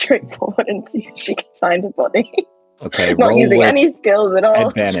walk straight forward and see if she can find a body. Okay, Not roll using with any skills at all,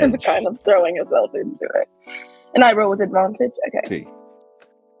 advantage. just kind of throwing herself into it. And I roll with advantage? Okay. See.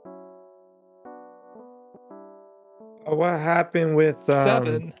 What happened with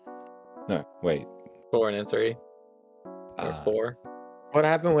 7. No, wait. 4 and 3. Or 4. What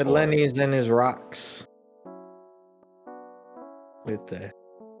happened with 4. Lenny's and his rocks? With the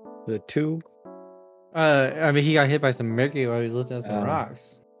 2? I mean, he got hit by some mercury while he was lifting up some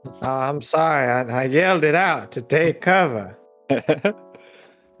rocks. I'm sorry, I yelled it out to take cover.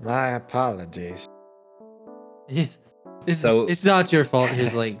 My apologies. It's not your fault.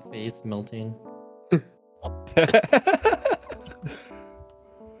 His face melting.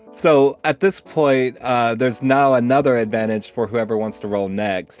 So at this point, there's now another advantage for whoever wants to roll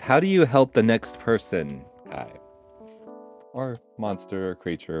next. How do you help the next person, Kai? Or monster or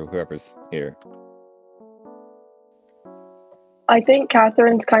creature, whoever's here. I think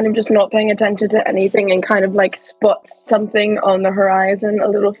Catherine's kind of just not paying attention to anything and kind of spots something on the horizon a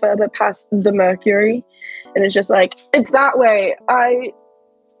little further past the mercury. And it's just like, it's that way.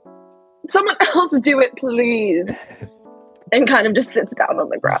 Someone else do it, please. And kind of just sits down on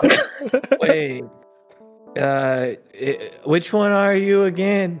the ground. Wait. Which one are you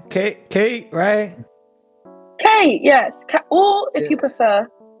again? Kate, right? Kate, yes. Or if you prefer,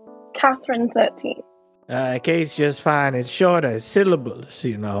 Catherine 13. Kate's just fine. It's shorter syllables,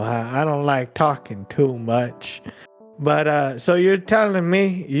 I don't like talking too much. But so you're telling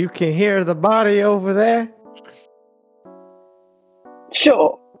me you can hear the body over there?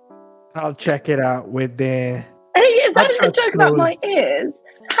 Sure. I'll check it out with the... Hey, is that I'll a joke about my ears?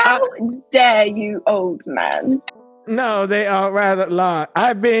 How dare you, old man? No, they are rather large.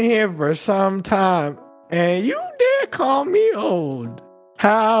 I've been here for some time, and you dare call me old.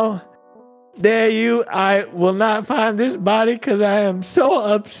 How dare you? I will not find this body because I am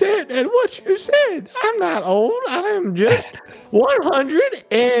so upset at what you said. I'm not old. I am just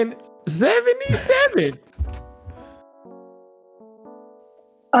 177.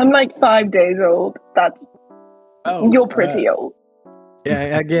 I'm 5 days old. You're pretty old.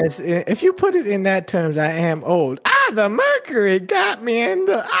 Yeah, I guess if you put it in that terms, I am old. The mercury got me in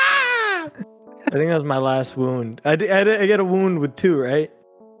the I think that was my last wound. I get a wound with 2, right?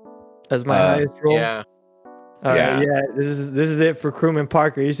 That's my highest roll. Yeah. All right, yeah. This is it for Crewman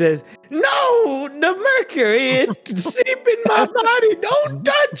Parker. He says, "No, the mercury it's seeping my body. Don't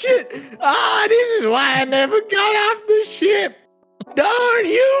touch it. This is why I never got off the ship. Darn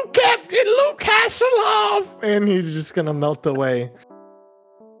you, Captain Luke Hasselhoff!" And he's just gonna melt away.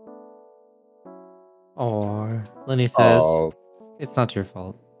 Or Lenny says, Oh. "It's not your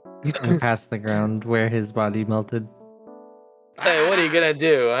fault." And past the ground where his body melted. Hey, what are you gonna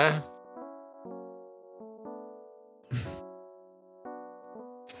do, huh?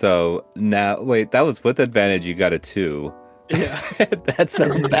 So now, wait, that was with advantage. You got a 2. Yeah, that's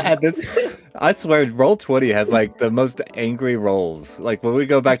so bad. I swear, Roll20 has the most angry rolls. When we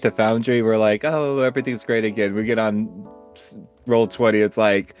go back to Foundry, we're like, oh, everything's great again. We get on Roll20, it's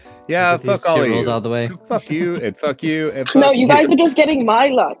yeah, fuck all of you. All the way. Fuck you and fuck you and fuck No, you guys are just getting my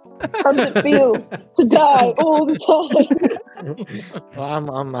luck. How does it feel to die all the time? Well, I'm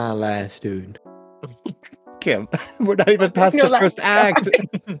on my last dude. Kim, we're not even past Your the first act.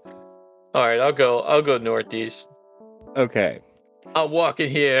 All right, I'll go northeast. Okay. I'm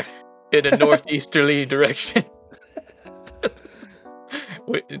walking here in a northeasterly direction.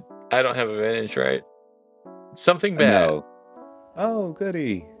 Wait, I don't have advantage, right? Something bad. No. Oh,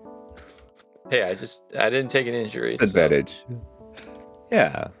 goody. Hey, I didn't take an injury. Advantage.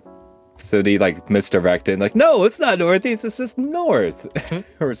 Yeah. So he misdirect it and no, it's not northeast, it's just north.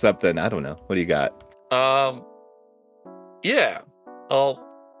 Or something. I don't know. What do you got? Yeah. I'll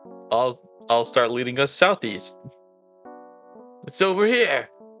start leading us southeast. It's over here.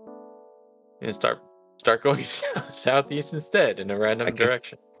 And start going southeast instead in a random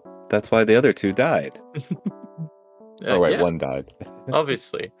direction. That's why the other 2 died. Oh, right, yeah, 1 died.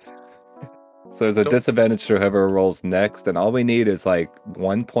 obviously. So there's a disadvantage to whoever rolls next, and all we need is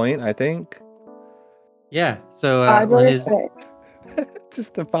 1 point, I think. Yeah. So 5 or Lenny's 6.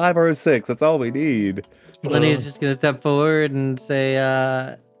 Just a 5 or a 6. That's all we need. Lenny's just gonna step forward and say,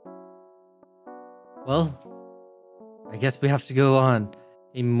 "Well, I guess we have to go on."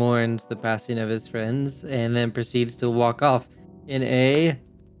 He mourns the passing of his friends and then proceeds to walk off in a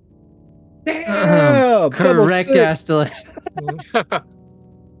Damn, correct ass delicious.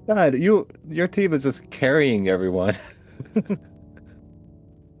 God, your team is just carrying everyone.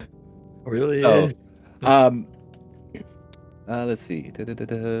 Really So, is. let's see.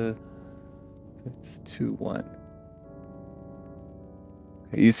 Da-da-da-da. It's 2-1.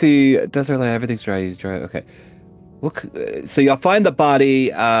 You see, desert land, everything's dry. He's dry. Okay. So y'all find the body.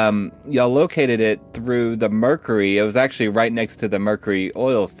 Y'all located it through the mercury. It was actually right next to the mercury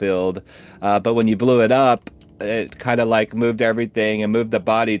oil field. But when you blew it up, it kind of like moved everything and moved the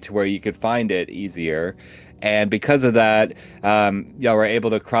body to where you could find it easier. And because of that, y'all were able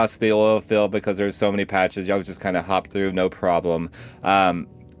to cross the oil field because there's so many patches. Y'all just kind of hop through, no problem.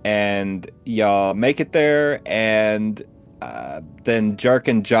 And y'all make it there, and then Jerk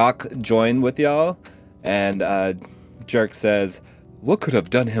and Jock join with y'all, and Jerk says, "What could have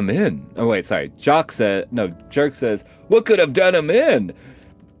done him in?" Oh wait, sorry. Jerk says, "What could have done him in?"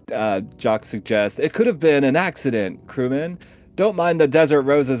 Jock suggests, "It could have been an accident, crewman. Don't mind the desert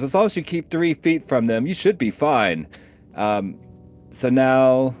roses. As long as you keep 3 feet from them, you should be fine." So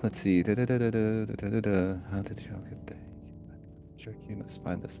now, let's see. How did Jock get there? Jerk, you must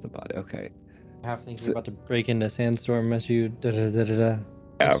find us the body. Okay. Half think you're about to break into sandstorm as you da-da-da-da-da.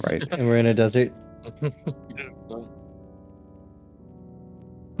 Yeah, right. And we're in a desert.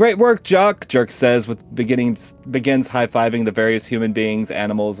 Great work, Jock, Jerk says, begins high-fiving the various human beings,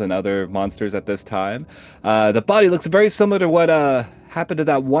 animals, and other monsters at this time. The body looks very similar to what happened to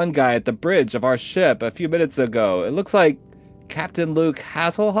that one guy at the bridge of our ship a few minutes ago. It looks like Captain Luke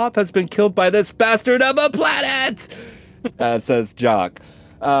Hasselhoff has been killed by this bastard of a planet, says Jock.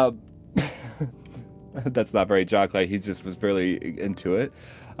 That's not very Jock-like. He just was really into it.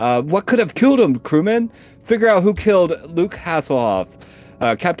 What could have killed him, crewman? Figure out who killed Luke Hasselhoff.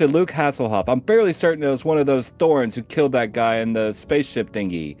 Captain Luke Hasselhoff. I'm fairly certain it was one of those Thorns who killed that guy in the spaceship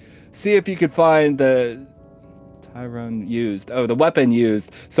thingy. See if you could find the the weapon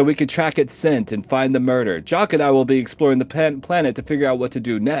used, so we could track its scent and find the murder. Jock and I will be exploring the planet to figure out what to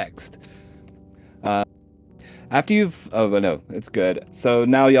do next. After you've... Oh, no, it's good. So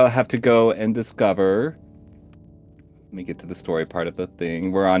now y'all have to go and discover... Let me get to the story part of the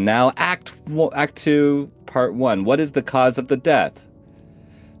thing. We're on now Act 2, Part 1. What is the cause of the death?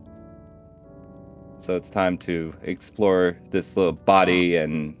 So it's time to explore this little body,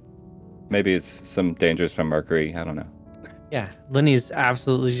 and maybe it's some dangers from Mercury. I don't know. Yeah, Lenny's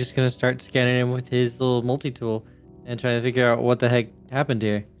absolutely just going to start scanning him with his little multi-tool and try to figure out what the heck happened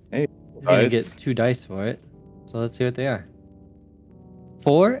here. Hey, He's going to guys. get 2 dice for it. So let's see what they are.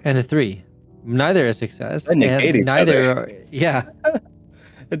 4 and a 3. Neither a success. They negate each neither other. Are, yeah.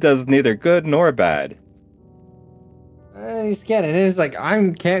 It does neither good nor bad. He's scanning. And it's like,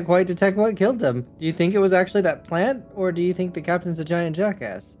 can't quite detect what killed him. Do you think it was actually that plant? Or do you think the captain's a giant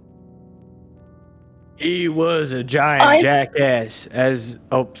jackass? He was a giant jackass.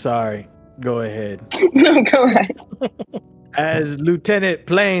 Sorry. Go ahead. No, go ahead. As Lieutenant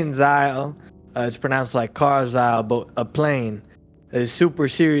Plainsile, it's pronounced like Carsile, but a plane. A super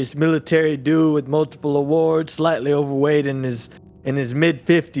serious military dude with multiple awards, slightly overweight in his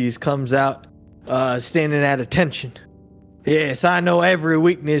mid-50s, comes out standing at attention. Yes, I know every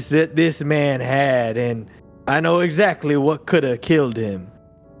weakness that this man had, and I know exactly what could have killed him.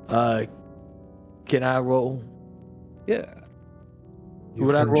 Can I roll? Yeah.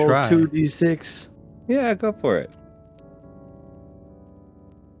 Would I can roll try. 2d6? Yeah, go for it.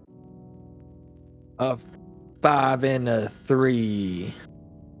 A 5 and a 3.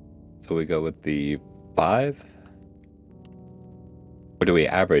 So we go with the 5? Or do we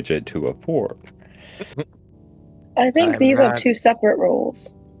average it to a 4? I think I'm these are not- 2 separate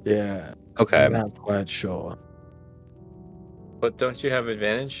rules. Yeah, Okay. I'm not quite sure. But don't you have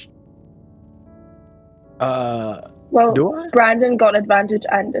advantage? Well, Do I? Brandon got advantage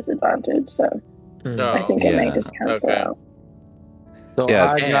and disadvantage, so No. I think it may Yeah. just cancel Okay. out. So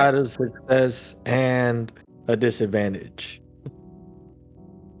Yes. I got a success and a disadvantage.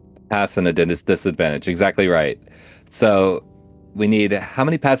 Pass and a disadvantage. Exactly right. So we need... How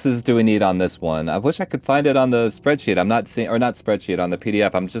many passes do we need on this one? I wish I could find it on the spreadsheet. I'm not seeing... Or not spreadsheet, on the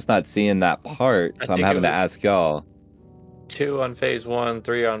PDF. I'm just not seeing that part. I So I'm think it having to was- ask y'all. 2 on phase 1,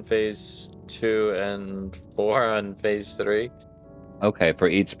 3 on phase 2, and 4 on phase 3. Okay, for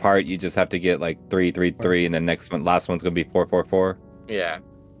each part, you just have to get like 3, 3, 3, and then last one's going to be 4, 4, 4. Yeah.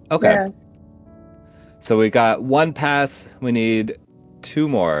 Okay. Yeah. So we got 1 pass. We need 2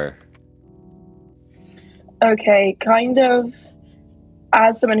 more. Okay, kind of.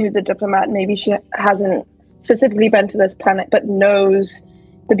 As someone who's a diplomat, maybe she hasn't specifically been to this planet, but knows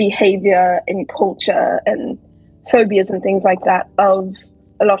the behavior and culture and phobias and things like that of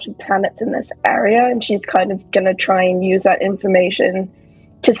a lot of planets in this area. And she's kind of going to try and use that information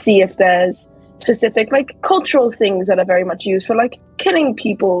to see if there's specific like cultural things that are very much used for like killing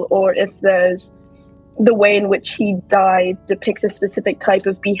people, or if there's the way in which he died depicts a specific type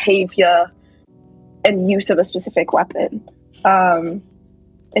of behavior and use of a specific weapon,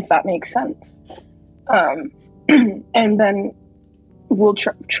 if that makes sense. And then we'll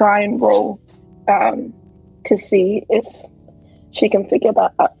try and roll to see if she can figure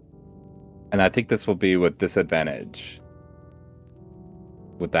that out. And I think this will be with disadvantage.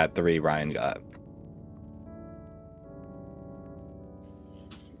 With that 3 Ryan got.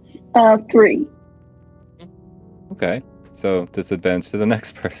 3. Okay. So disadvantage to the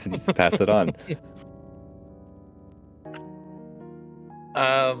next person. Just pass it on.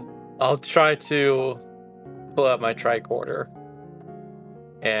 I'll try to pull out my tricorder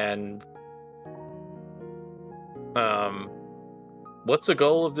and what's the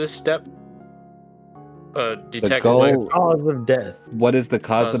goal of this step? Detect goal- Cause of death. What is the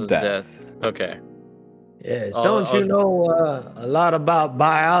cause of death? Okay. Yes. I'll- Don't you I'll- know a lot about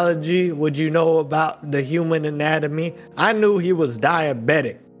biology? Would you know about the human anatomy? I knew he was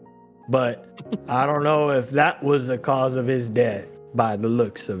diabetic, but I don't know if that was the cause of his death by the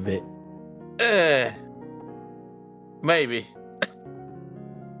looks of it. Maybe.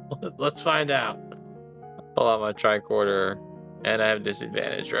 Let's find out. Pull out my tricorder, and I have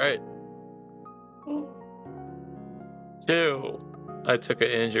disadvantage, right? 2. I took an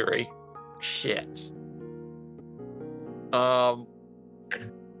injury. Shit.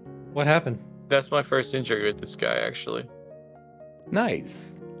 What happened? That's my first injury with this guy, actually.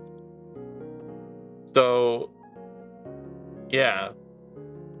 Nice. So, yeah.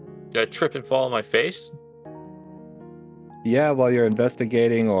 Did I trip and fall on my face? Yeah, while you're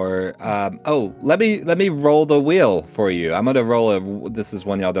investigating, or let me roll the wheel for you. I'm gonna roll this is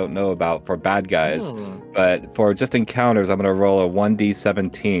one y'all don't know about for bad guys, but for just encounters, I'm gonna roll a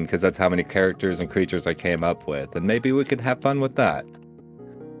 1d17 because that's how many characters and creatures I came up with, and maybe we could have fun with that.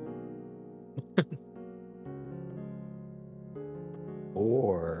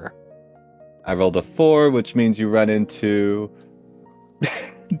 Or I rolled a 4, which means you run into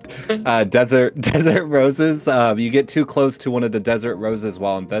desert roses. You get too close to one of the desert roses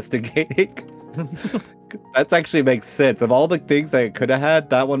while investigating. That actually makes sense. Of all the things I could have had,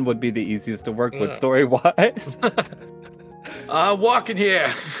 that one would be the easiest to work with story wise. I'm walking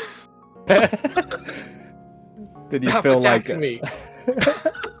here. Did you Stop feel like attacking me?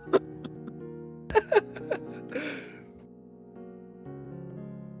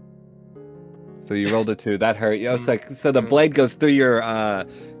 So you rolled a 2. That hurt. You know, it's like, so the blade goes through your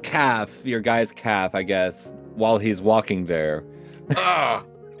calf, your guy's calf, I guess, while he's walking there. Oh.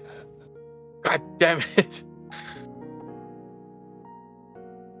 God damn it.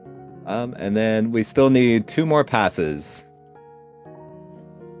 And then we still need 2 more passes.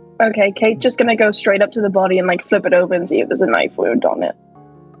 Okay, Kate's just gonna go straight up to the body and like flip it over and see if there's a knife wound on it.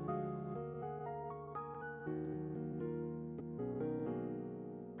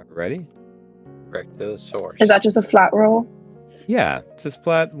 Ready? Back to the source. Is that just a flat roll? Yeah, just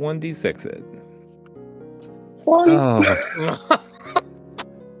flat 1d6 it. 1. Oh.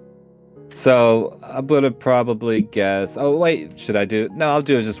 So I'm gonna probably guess. Oh wait, should I do? No, I'll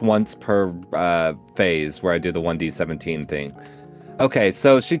do it just once per phase where I do the 1d17 thing. Okay,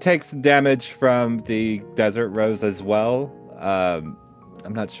 so she takes damage from the desert rose as well. I'm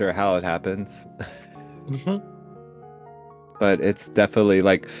not sure how it happens, but it's definitely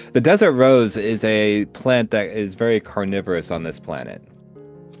like the desert rose is a plant that is very carnivorous on this planet.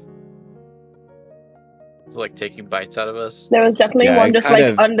 It's like taking bites out of us. There was definitely Yeah, one it just kind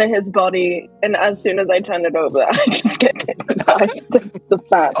like of- under his body, and as soon as I turned it over, I just get hit by the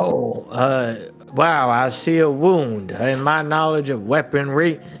fat. oh, wow! I see a wound. In my knowledge of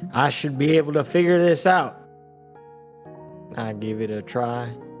weaponry, I should be able to figure this out. I give it a try.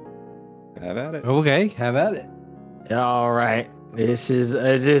 Have at it. Okay, have at it. All right. Is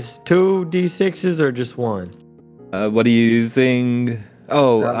this 2 d6s or just 1? What are you using?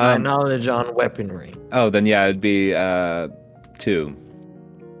 Oh, My knowledge on weaponry. oh, then yeah, it'd be 2.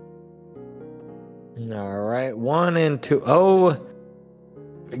 All right, 1 and 2. Oh,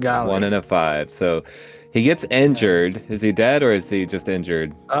 golly. 1 and a 5. So he gets injured. Is he dead or is he just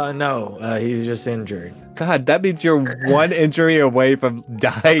injured? No, he's just injured. God, that means you're 1 injury away from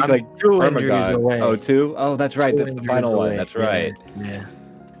dying. I'm Like 2 injuries Permagon. away. Oh, 2? Oh, that's right. 2 That's the injuries final one. away. That's Yeah, right. Yeah.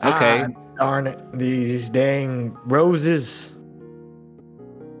 Okay. Darn it! These dang roses.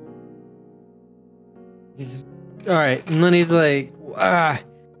 He's all right, and then he's like,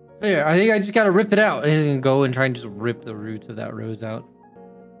 here, I think I just gotta rip it out. And he's gonna go and try and just rip the roots of that rose out.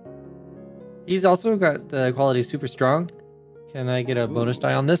 He's also got the quality super strong. Can I get a bonus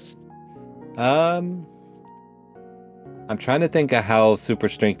die on this? I'm trying to think of how super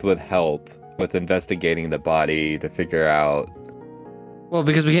strength would help with investigating the body to figure out. Well,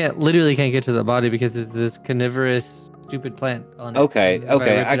 because we can't get to the body because there's this carnivorous stupid plant on it. Okay, And if rip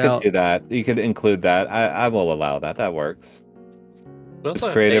I it could out- see that. You could include that. I will allow that. That works. We It's also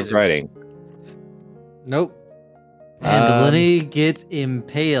have creative tasers. writing. Nope. And Lenny gets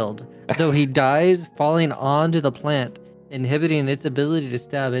impaled, though he dies falling onto the plant, inhibiting its ability to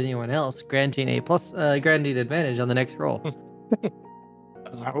stab anyone else, granting granting advantage on the next roll.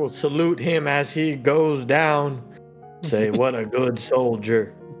 I will salute him as he goes down. Say, what a good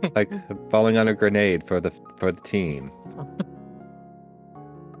soldier. Like falling on a grenade for the team.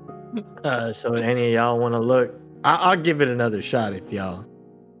 So any of y'all want to look? I'll give it another shot if y'all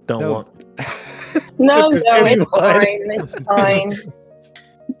don't No. want. No, Just no, anyone. it's fine. It's fine.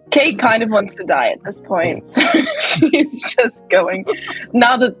 Kate kind of wants to die at this point, so she's just going.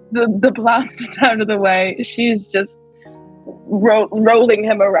 Now that the plant is out of the way, she's just rolling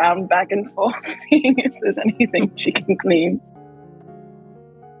him around back and forth, seeing if there's anything she can clean.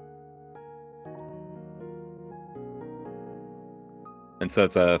 And so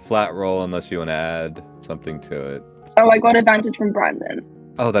it's a flat roll unless you want to add something to it. Oh, I got advantage from Brandon.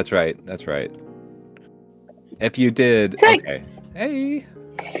 Oh, that's right. That's right. If you did, 6. okay. Hey.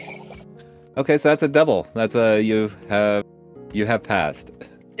 Okay, so that's a double. That's a you have passed.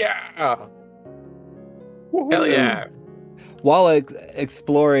 Yeah. Hell yeah. While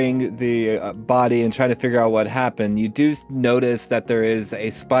exploring the body and trying to figure out what happened, you do notice that there is a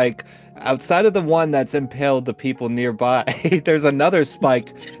spike outside of the one that's impaled the people nearby. There's another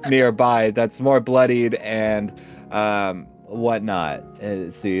spike nearby that's more bloodied and whatnot.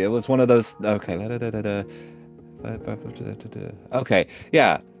 Let's see, it was one of those. Okay. Okay,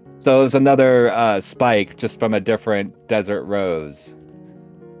 yeah. So it was another spike just from a different desert rose.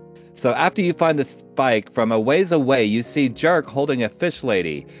 So after you find the spike, from a ways away, you see Jerk holding a fish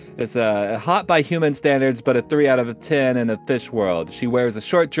lady. It's hot by human standards, but a 3 out of 10 in a fish world. She wears a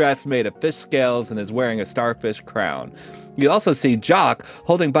short dress made of fish scales and is wearing a starfish crown. You also see Jock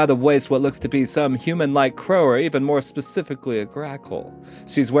holding by the waist what looks to be some human-like crow, or even more specifically a grackle.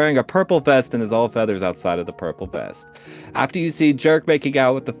 She's wearing a purple vest and is all feathers outside of the purple vest. After you see Jerk making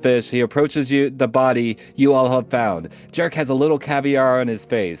out with the fish, he approaches the body you all have found. Jerk has a little caviar on his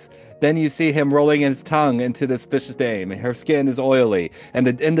face. Then you see him rolling his tongue into this fish's name. Her skin is oily, and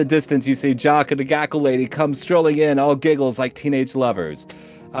in the distance you see Jock and the Gackle lady come strolling in, all giggles like teenage lovers.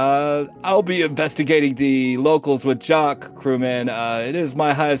 I'll be investigating the locals with Jock, crewman. It is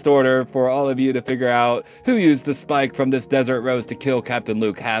my highest order for all of you to figure out who used the spike from this desert rose to kill Captain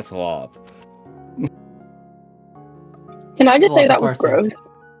Luke Hasselhoff. Can I just say that Walter was Parsons.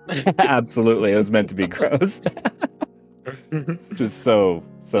 gross? Absolutely, it was meant to be gross. Just so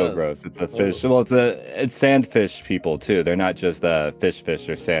gross. It's a fish. Well, it's sandfish people too. They're not just fish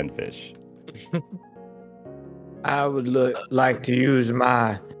or sandfish. I would like to use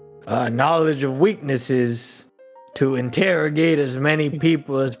my knowledge of weaknesses to interrogate as many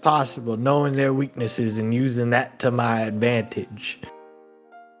people as possible, knowing their weaknesses and using that to my advantage.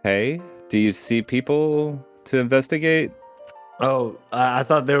 Hey, do you see people to investigate? Oh, I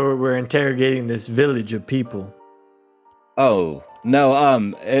thought they were interrogating this village of people. Oh,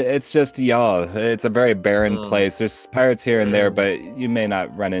 no, it's just y'all. It's a very barren place. There's pirates here and there, but you may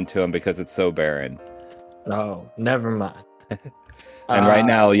not run into them because it's so barren. Oh, never mind. And right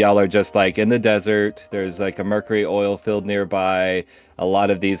now, y'all are just like in the desert. There's like a mercury oil field nearby. A lot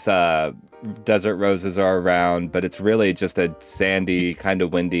of these desert roses are around, but it's really just a sandy, kind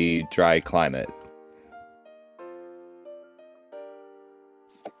of windy, dry climate.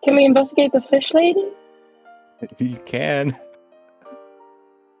 Can we investigate the fish lady? You can.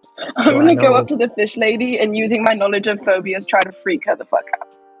 I'm gonna I go know? up to the fish lady and using my knowledge of phobias try to freak her the fuck out.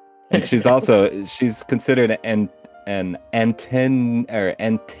 And she's considered an Antidian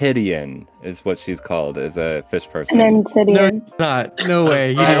is what she's called as a fish person. An Antidian. No way.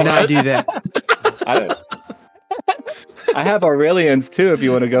 You did not do that. I have Aurelians too if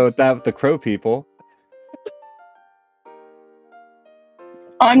you want to go with that with the crow people.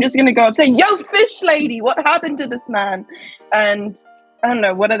 I'm just gonna go up saying, "Yo, fish lady, what happened to this man?" And I don't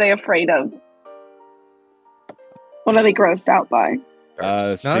know, what are they afraid of? What are they grossed out by?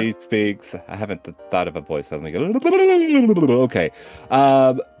 She speaks. I haven't thought of a voice. Let me go. Okay.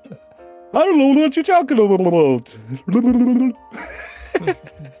 I don't know what you're talking about.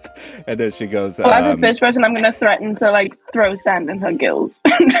 And then she goes. Well, as a fish person, I'm gonna threaten to like throw sand in her gills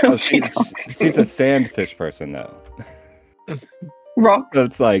until she talks. She's a sandfish person though. Rocks, So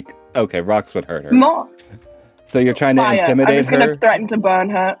it's like rocks would hurt her. moss, So you're trying to fire. I'm intimidate just gonna her. threaten to burn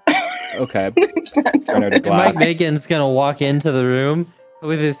her. Okay. Turn her to And glass. Mike Megan's gonna walk into the room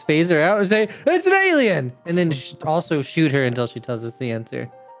with his phaser out and say, "It's an alien," and then also shoot her until she tells us the answer.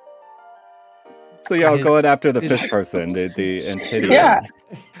 So y'all his- going after the his- fish person, the Antidian. Yeah.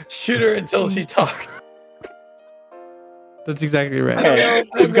 Shoot her until she talks. That's exactly right. Okay. That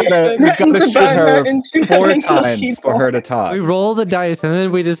We've makes got sense. to To shoot burn her her and shoot her 4 until she times for her to talk. We roll the dice and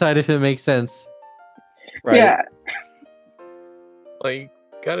then we decide if it makes sense. Right. Yeah. Like,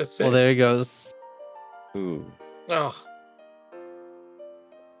 got a 6. Well, there it goes. Ooh. Oh,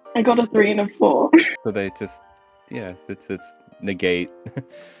 I got a 3 and a 4. So they just, yeah, it's negate.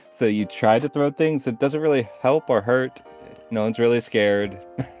 So you try to throw things, it doesn't really help or hurt. No one's really scared.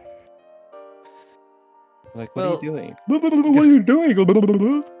 Like, what are you doing? What are you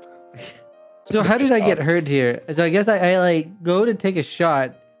doing? So how did I get hurt here? So I guess I like go to take a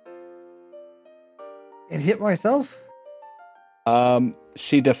shot and hit myself.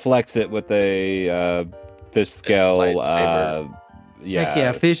 She deflects it with a fish scale. lightsaber. Heck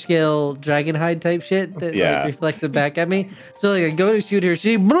yeah, fish scale dragon hide type shit that Yeah. like reflects it back at me. So like I go to shoot her,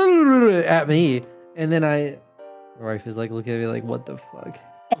 she at me, and then my wife is like looking at me like, what the fuck?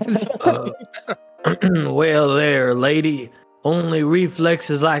 Well, there, lady. Only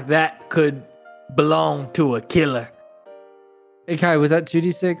reflexes like that could belong to a killer. Hey Kai, was that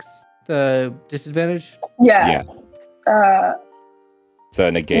 2d6 the disadvantage? Yeah. So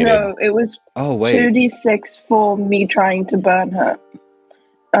negated. No, it was Oh wait. 2d6 for me trying to burn her.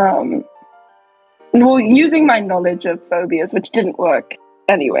 Well, using my knowledge of phobias, which didn't work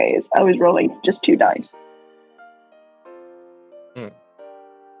anyways, I was rolling just 2 dice. Hmm.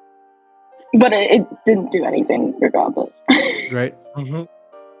 But it didn't do anything regardless. Right. mhm.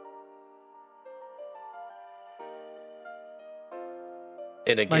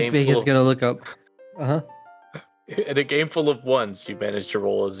 In a Mike game Big full is of, gonna look up. Uh-huh. in a game full of 1s, you managed to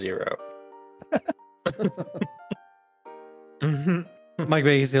roll a 0. Mike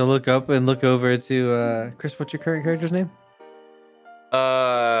Big is gonna look up and look over to Chris, what's your current character's name?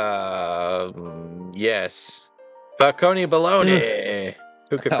 Yes. Falcone Baloney.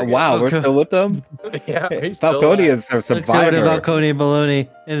 Who could forget? Wow, we're Okay. still with them? Yeah, Hey, he's still Falcone alive. is a Looks over to survivor. Balcony Baloney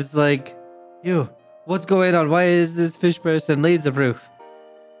and it's like, you, what's going on? Why is this fish person laser proof?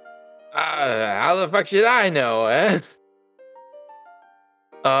 How the fuck should I know, eh?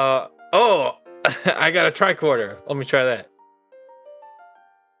 Oh, I got a tricorder. Let me try that.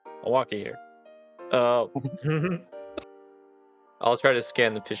 I'll walk you here. I'll try to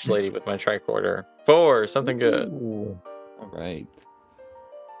scan the fish lady with my tricorder. 4, something good. All right.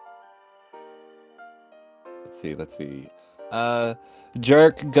 Let's see.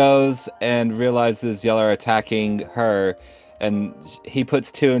 Jerk goes and realizes y'all are attacking her, and he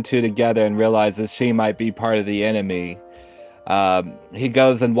puts 2 and 2 together and realizes she might be part of the enemy. He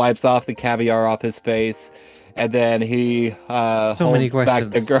goes and wipes off the caviar off his face, and then he So many holds back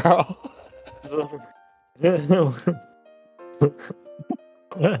the questions. girl.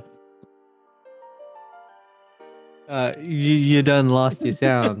 You done lost your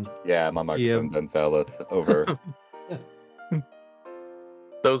sound. Yeah, my microphone done fell over.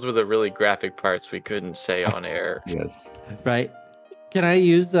 Those were the really graphic parts we couldn't say on air. Yes. Right. Can I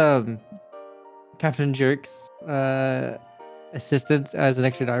use Captain Jerk's assistance as an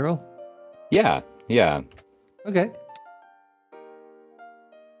extra die roll? Yeah. Okay.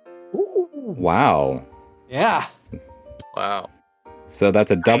 Wow. Yeah. Wow. So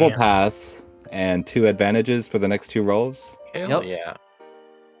that's a double Damn. pass and 2 advantages for the next 2 rolls. Hell Yep. yeah.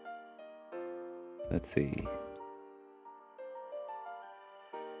 Let's see.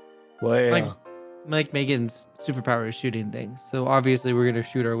 Well, Mike Megan's superpower is shooting things, so obviously we're gonna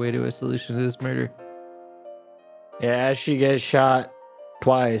shoot our way to a solution to this murder. yeah, as she gets shot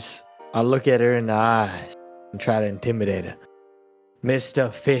twice, I look at her in the eyes and try to intimidate her. Mr.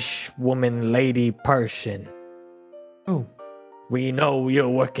 Fish Woman Lady Person, Oh, we know you're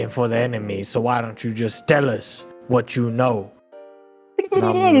working for the enemy, so why don't you just tell us what you know? I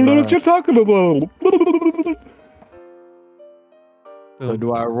don't know what you're talking about. So boom.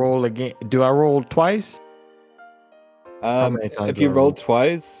 do I roll again? Do I roll twice? many times If do you I roll roll?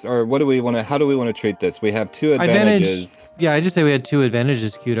 twice, or what do we want to? How do we want to treat this? We have 2 Advantage. advantages. Yeah, I just say we had 2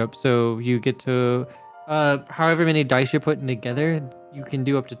 advantages queued up, so you get to however many dice you're putting together, you can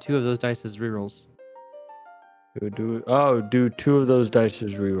do up to 2 of those dice as rerolls. Do 2 of those dice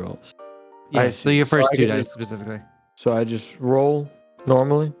as rerolls. Yeah, I so see. your So first I 2 can dice just- specifically. So I just roll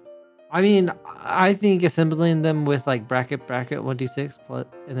normally. I mean, I think assembling them with like bracket 1d6 plus,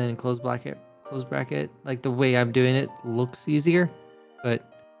 and then close bracket, like the way I'm doing it looks easier, but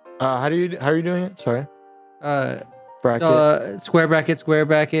How are you doing it? Sorry. uh, Bracket. square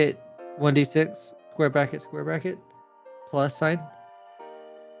bracket, 1d6 square bracket plus sign.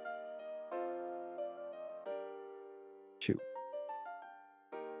 Shoot.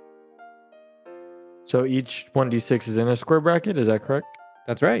 So each 1d6 is in a square bracket, is that correct?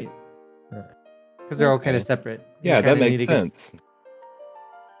 That's right. Right. Because they're all kind Okay. of separate. Yeah, You that kinda makes need to get- sense.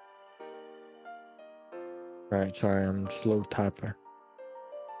 Right, sorry, I'm a slow typer.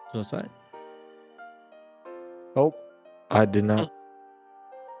 No sweat. Oh, I did not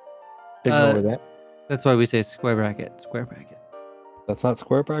ignore that. That's why we say square bracket. That's not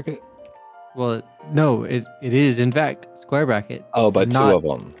square bracket? Well, no, it is in fact square bracket. Oh, but Not- two of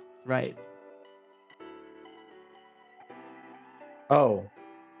them. Right. Oh,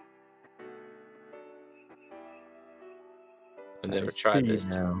 I never I tried see this.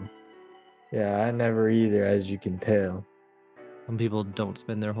 now. Yeah, I never either, as you can tell. Some people don't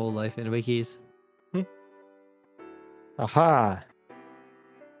spend their whole life in wikis. Aha.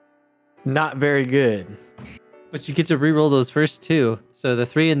 Not very good. But you get to re-roll those first two. So the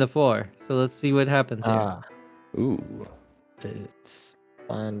 3 and the 4. So let's see what happens here. Ah, Ooh. let's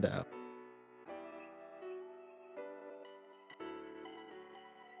find out.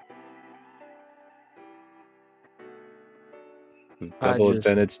 Double just-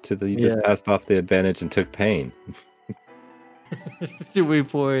 advantage to the. You just yeah. passed off the advantage and took pain. We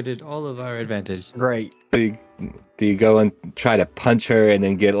poured in all of our advantage. Great. Do you go and try to punch her and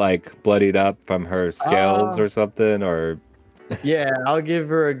then get like bloodied up from her scales or something? Or Yeah, I'll give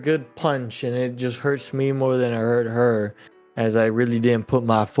her a good punch, and it just hurts me more than it hurt her, as I really didn't put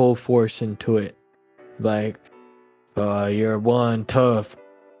my full force into it. Like, you're one tough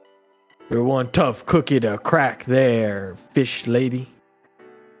cookie to crack there, fish lady.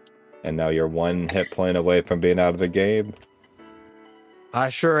 and now you're one hit point away from being out of the game. I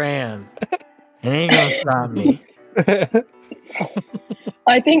sure am. It ain't gonna stop me.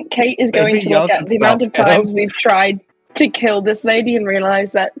 I think Kate is going Maybe to look y'all at the should amount of stop times him. we've tried to kill this lady and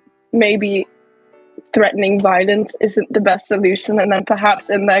realize that maybe threatening violence isn't the best solution, and then perhaps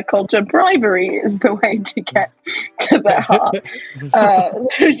in their culture, bribery is the way to get to their heart. So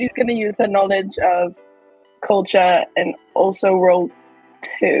she's going to use her knowledge of culture and also roll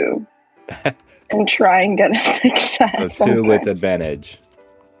 2 and try and get a success. So 2 on with both. advantage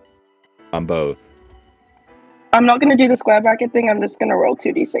on both. I'm not going to do the square bracket thing. I'm just going to roll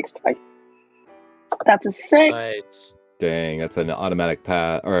 2d6 twice. That's a 6. Nice. Dang, that's an automatic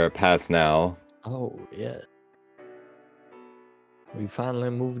pass or a pass now. Oh yeah. We finally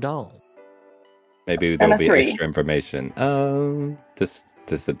moved on. Maybe there'll a be 3. extra information.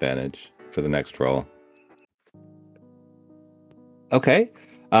 Disadvantage for the next roll. Okay.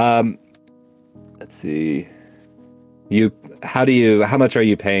 Let's see. How much are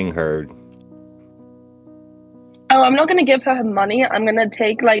you paying her? Oh, I'm not going to give her money. I'm going to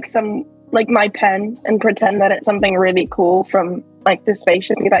take my pen and pretend that it's something really cool from like the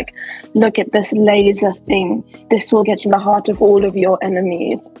spaceship. Be like, look at this laser thing. This will get to the heart of all of your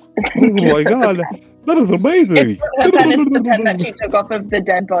enemies. Oh my god, that is amazing. Her pen is the pen that she took off of the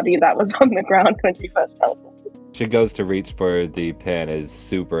dead body that was on the ground when she first teleported. She goes to reach for the pen, is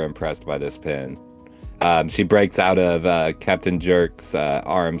super impressed by this pen. She breaks out of Captain Jerk's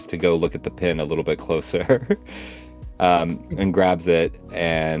arms to go look at the pin a little bit closer. And grabs it,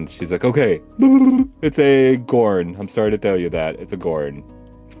 and she's like, okay, it's a Gorn. I'm sorry to tell you that. It's a Gorn.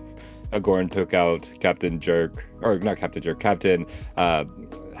 A Gorn took out Captain Jerk, or not Captain Jerk, Captain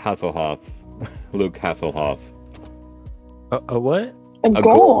Hasselhoff, Luke Hasselhoff. A what? A A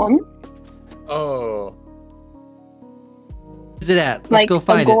Gorn? Oh. Where's it at? Let's Like go a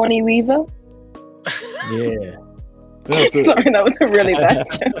find it. Gorny Weaver? Yeah. That's it. Sorry, that was a really bad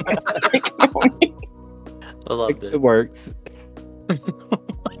joke. Ignore me. I loved it. It works.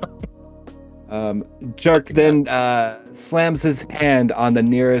 Jerk then slams his hand on the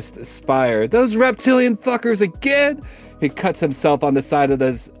nearest spire. Those reptilian fuckers again! He cuts himself on the side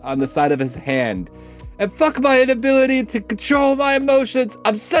of his hand. And fuck my inability to control my emotions.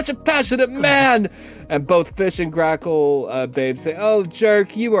 I'm such a passionate man. And both Fish and Grackle Babe say, "Oh,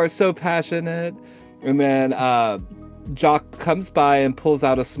 Jerk, you are so passionate." And then Jock comes by and pulls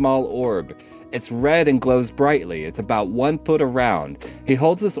out a small orb. It's red and glows brightly. It's about 1 foot around. He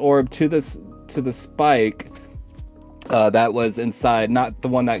holds this orb to the spike that was inside, not the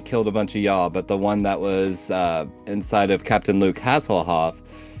one that killed a bunch of y'all, but the one that was inside of Captain Luke Hasselhoff.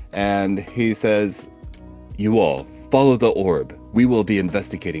 And he says, "You all follow the orb. We will be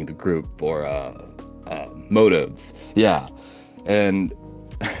investigating the group for motives." Yeah, and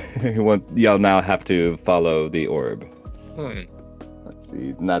y'all now have to follow the orb. Let's see,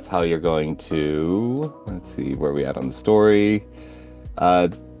 and that's how you're going to. Let's see, where are we at on the story?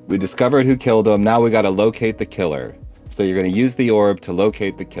 We discovered who killed him. Now we got to locate the killer. So you're going to use the orb to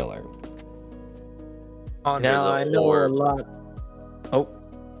locate the killer. Ponder Now the I know orb. a lot. Oh,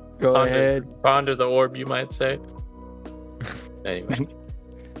 go ahead. Ponder the orb, you might say. Anyway.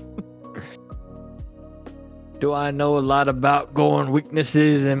 Do I know a lot about Gorn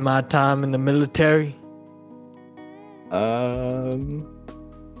weaknesses in my time in the military? I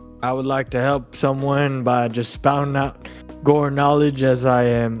would like to help someone by just spouting out Gorn knowledge as I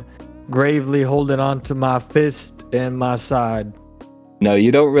am gravely holding on to my fist and my side. No,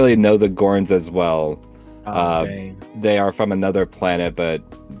 you don't really know the Gorns as well. Dang. They are from another planet, but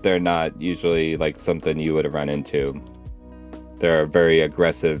they're not usually like something you would run into. They're a very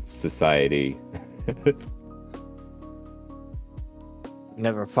aggressive society.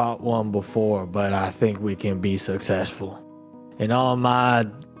 Never fought one before, but I think we can be successful. In all my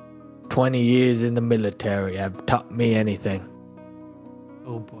 20 years in the military, have taught me anything.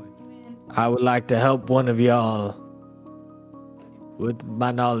 Oh boy. I would like to help one of y'all with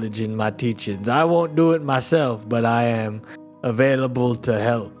my knowledge and my teachings. I won't do it myself, but I am available to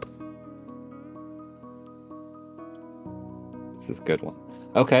help. This is a good one.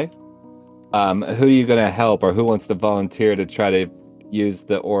 Okay. Who are you going to help, or who wants to volunteer to try to use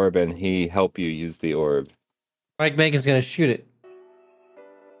the orb and he help you use the orb? Mike Megan's gonna shoot it.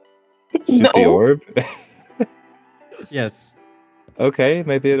 Shoot the No. orb? Yes. Okay,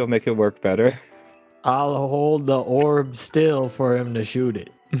 maybe it'll make it work better. I'll hold the orb still for him to shoot it.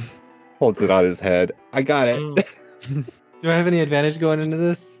 Holds it on his head. I got it. Do I have any advantage going into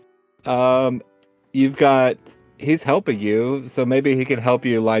this? You've got... He's helping you, so maybe he can help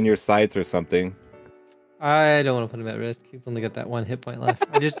you line your sights or something. I don't want to put him at risk. He's only got that one hit point left.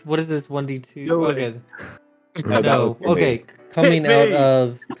 What is this 1d2? Do Oh, it. good. No, that was No. for me. Okay. Coming Hit out me.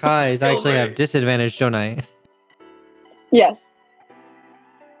 of Kai's, I Kill actually me. have disadvantage, don't I? Yes.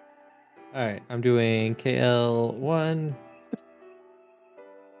 All right. I'm doing KL1.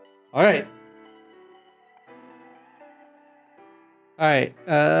 All right. All right.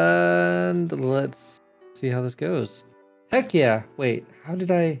 And let's see how this goes. Heck yeah. Wait, how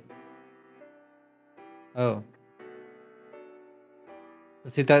did I? Oh.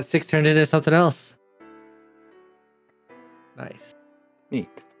 Let's see if that 6 turned into something else. Nice.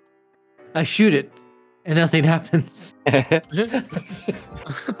 Neat. I shoot it, and nothing happens.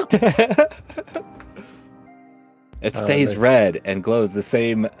 It stays red and glows the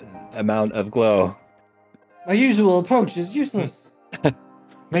same amount of glow. My usual approach is useless.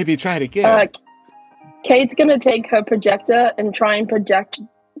 Maybe try it again. Kate's gonna take her projector and try and project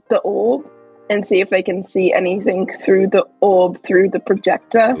the orb and see if they can see anything through the orb through the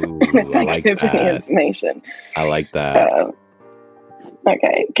projector. Ooh, And if I that like gives any that. information. I like that.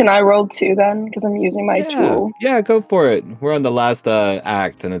 Okay, can I roll 2 then? Because I'm using my tool. Yeah, go for it. We're on the last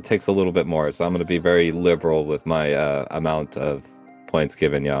act, and it takes a little bit more, so I'm going to be very liberal with my amount of points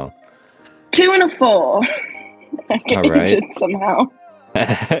given y'all. 2 and a 4. I All right. gauged it somehow.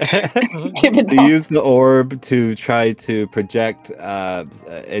 Give it So off. use the orb to try to project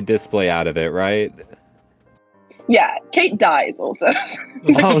a display out of it, right? Yeah, Kate dies also.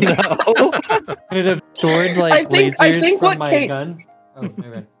 Oh no! Could it have stored like I think lasers from what my Kate- gun? Oh, my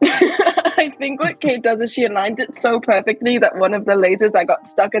bad. I think what Kate does is she aligns it so perfectly that one of the lasers that got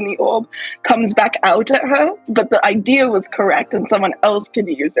stuck in the orb comes back out at her, but the idea was correct and someone else could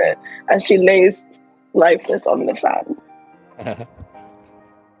use it as she lays lifeless on the sand.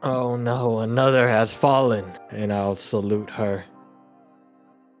 Oh no, another has fallen, and I'll salute her.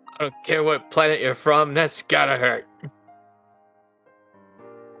 I don't care what planet you're from, that's gotta hurt.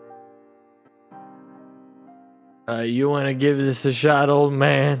 You want to give this a shot, old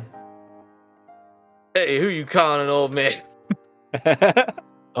man? Hey, who you calling an old man?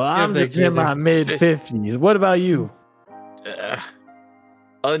 Oh, I'm big just in my music. mid-50s. What about you?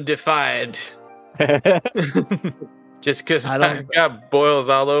 Undefined. Just because I I don't- got boils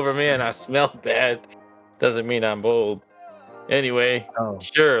all over me and I smell bad doesn't mean I'm old. Anyway, Oh.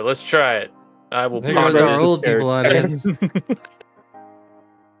 sure, let's try it. I will There goes ponder our this old people character. audience.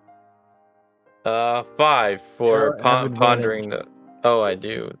 5 for Yeah, I have pondering the. Oh, I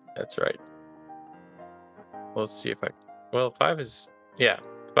do. That's right. Let's see if I. Well, 5 is. Yeah,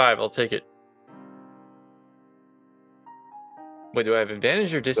 5. I'll take it. Wait, do I have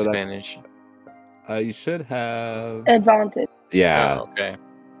advantage or disadvantage? You should have. Advantage. Yeah. Oh, okay.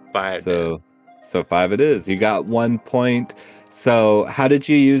 5. So 5 it is. You got 1 point. So how did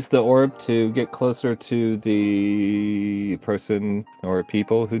you use the orb to get closer to the person or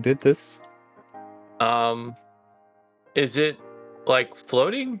people who did this? Is it like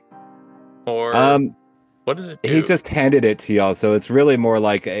floating, or Um, what What does it do? He just handed it to y'all, so it's really more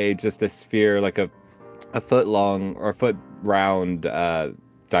like just a sphere, like a foot long or foot round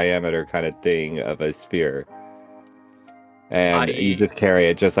diameter kind of thing of a sphere. And you just carry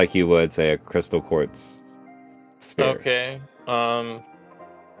it just like you would, say, a crystal quartz sphere. Okay.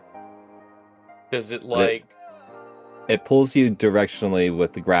 Does it It pulls you directionally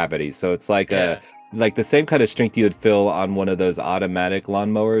with the gravity, so it's like like the same kind of strength you would feel on one of those automatic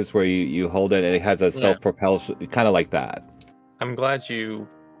lawnmowers where you hold it and it has a self-propulsion, kind of like that. I'm glad you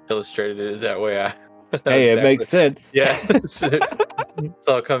illustrated it that way. Hey, it makes sense. Yeah, it's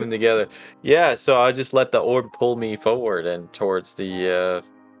all coming together. Yeah, so I just let the orb pull me forward and towards the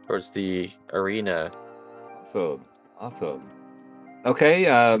arena. Awesome.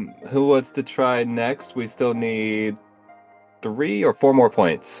 Okay, who wants to try next? We still need 3 or 4 more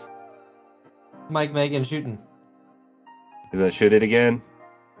points. Mike Megan shooting. Is that shoot it again?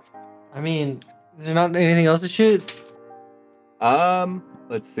 I mean, is there not anything else to shoot?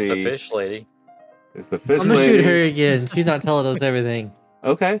 Let's see. The fish lady. There's the fish I'm gonna lady. shoot her again. She's not telling us everything.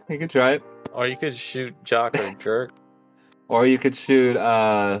 Okay, you can try it. Or you could shoot Jock or Jerk. Or you could shoot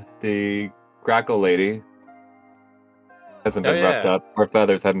the grackle lady. Hasn't been roughed up. Her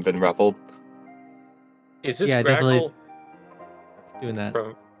feathers haven't been ruffled. Is this definitely Grackle doing that.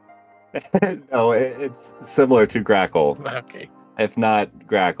 from... No, it's similar to grackle, Okay. if not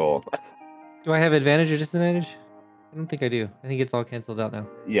grackle. Do I have advantage or disadvantage? I don't think I do. I think it's all canceled out now.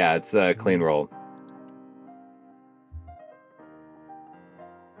 Yeah, it's a clean roll.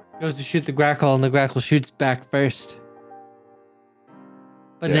 Goes to shoot the grackle, and the grackle shoots back first.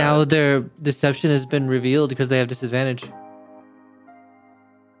 But Yeah. now their deception has been revealed because they have disadvantage.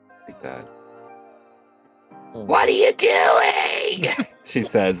 Like that. What are you doing? She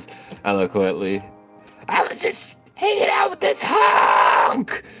says eloquently. I was just hanging out with this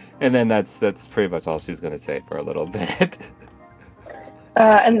hunk. And then that's pretty much all she's gonna say for a little bit.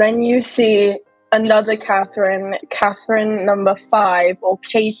 And then you see another Catherine number 5, or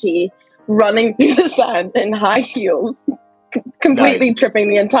Katie, running through the sand in high heels, completely tripping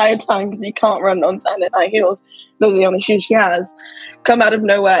the entire time because you can't run on sand in high heels. Those are the only shoes she has. Come out of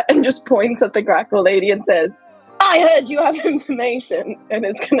nowhere and just points at the grackle lady and says, "I heard you have information," and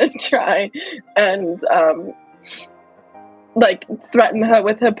is gonna try and threaten her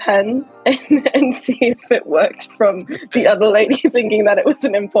with her pen and see if it worked from the other lady thinking that it was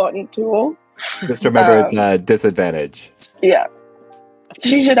an important tool. Just remember it's a disadvantage. Yeah.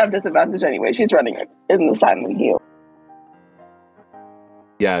 She should have disadvantage anyway. She's running in the silent heel.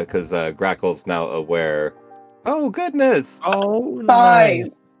 Yeah, because Grackle's now aware. Oh, goodness. Oh, 5. nice.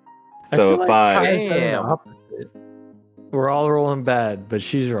 So I feel like 5. Kai's done the Damn. opposite. We're all rolling bad, but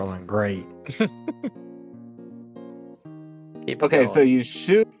she's rolling great. Keep it Okay, going. so you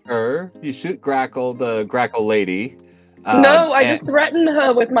shoot her. You shoot Grackle, the grackle lady. No, I and- just threaten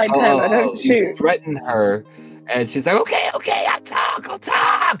her with my pen. I don't you shoot. threaten her, and she's like, okay, I'll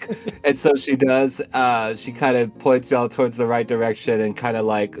talk. And so she does. She kind of points y'all towards the right direction and kind of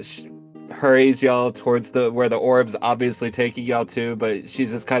like hurries y'all towards where the orb's obviously taking y'all to, but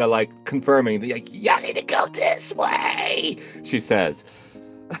she's just kind of like confirming, like, y'all need to go this way, she says.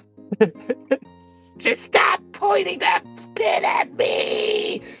 Just stop pointing that pin at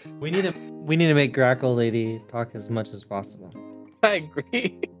me. We need to make grackle lady talk as much as possible. I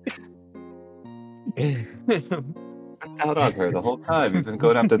agree. Just out on her the whole time. You've been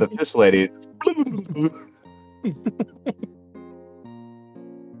going after the fish lady.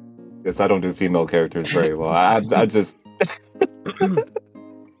 Guess I don't do female characters very well. I just. I'm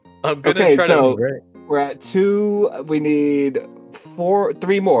gonna Okay, try so Great. we're at 2. We need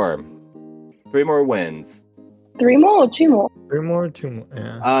 3 more. 3 more wins. 3 more or 2 more? 3 more, 2 more.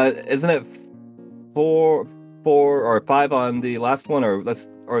 Yeah. Isn't it 4 or 5 on the last one, or is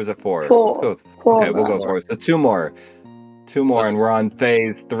it 4? 4. Let's go. 4 Okay, we'll go more. 4. So 2 more. 2 more, and we're on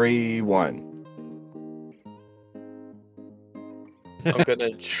phase 3-1. I'm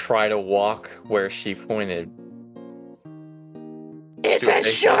gonna try to walk where she pointed. It's Do a it,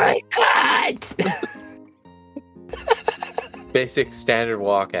 shortcut. Basic standard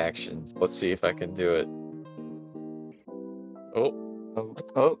walk action. Let's see if I can do it. Oh,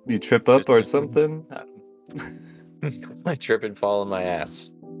 Oh, you trip up or something? I trip and fall on my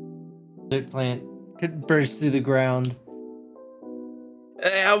ass. The plant could burst through the ground.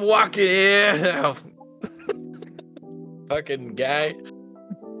 Hey, I'm walking here. Fucking guy.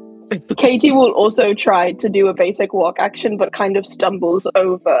 Katie will also try to do a basic walk action, but kind of stumbles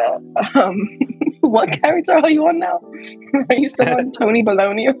over. What character are you on now? Are you still on Tony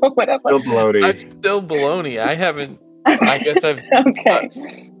Baloney or whatever? Still bloated. I'm still baloney. I haven't. I guess I've.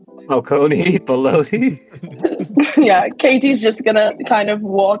 Okay. Falcone, Bellotti. Yeah, Katie's just gonna kind of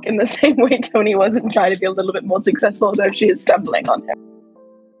walk in the same way Tony was and try to be a little bit more successful, though she is stumbling on him.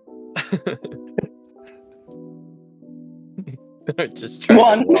 Just trying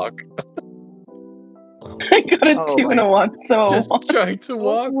One. to walk. I got a Oh 2 and a 1, so a Just 1. trying to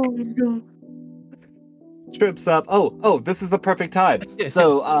walk. Trips up. Oh, this is the perfect time.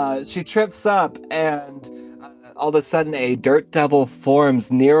 So she trips up, and all of a sudden a dirt devil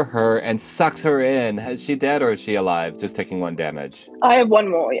forms near her and sucks her in. Is she dead or is she alive? Just taking 1 damage. I have 1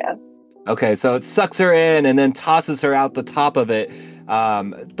 more, yeah. Okay, so it sucks her in and then tosses her out the top of it.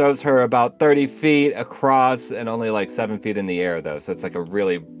 Throws her about 30 feet across and only like 7 feet in the air, though. So it's like a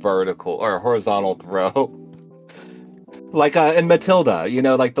really vertical or horizontal throw. Like in Matilda, you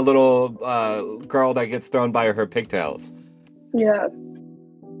know, like the little girl that gets thrown by her pigtails. Yeah.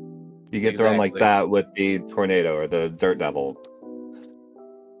 You get thrown like Exactly. that with the tornado or the dirt devil.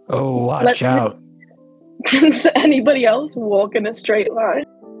 Oh, watch Let's- out. Can anybody else walk in a straight line?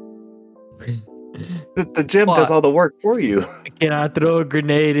 The gym does What? all the work for you. Can I throw a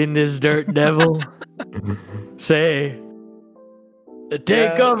grenade in this dirt devil? Say, take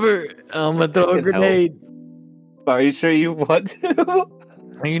Yeah. cover. I'm gonna throw a Can help. grenade. Are you sure you want to?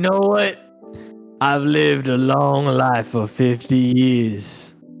 You know what? I've lived a long life for 50 years.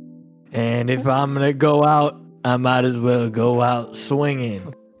 And if I'm gonna go out, I might as well go out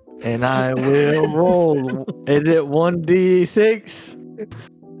swinging. And I will roll. Is it 1d6?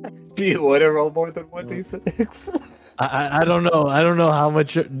 Do you want to roll more than 1d6? I don't know. I don't know how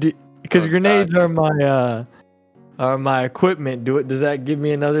much because Oh, grenades are my equipment. Does that give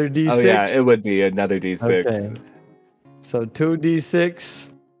me another d6? Oh yeah, it would be another d6. Okay. So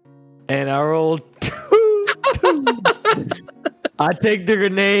 2d6, and I roll 2 twos. I take the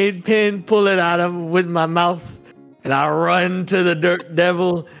grenade pin, pull it out of with my mouth, and I run to the dirt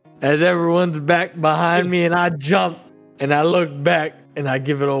devil as everyone's back behind me, and I jump and I look back and I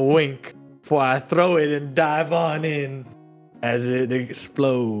give it a wink before I throw it and dive on in as it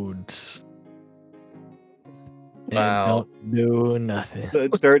explodes. Wow. And don't do nothing. The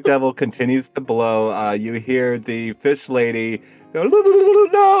dirt devil continues to blow. You hear the fish lady go,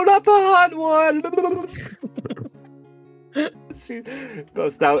 no, not the hot one. She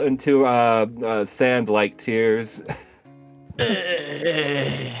goes out into sand-like tears.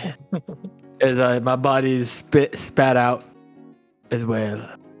 As my body is spat out as well.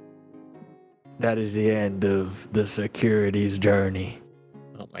 That is the end of the security's journey.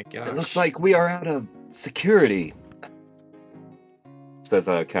 Oh my gosh. It looks like we are out of security, says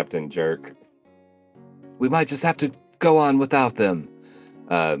Captain Jerk. We might just have to go on without them,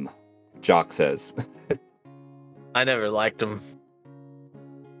 Jock says. I never liked him.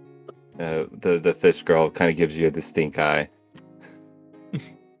 The fish girl kind of gives you the stink eye.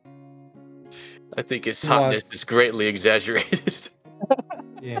 I think his hotness is greatly exaggerated.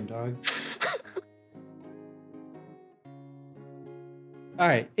 Damn, dog. All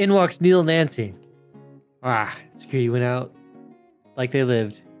right, in walks Neil Nancy. Security went out like they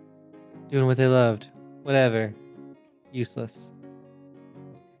lived, doing what they loved. Whatever. Useless.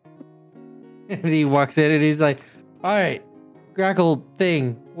 And he walks in and he's like, all right, Grackle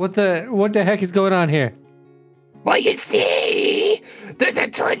thing. What the heck is going on here? Well, you see, there's a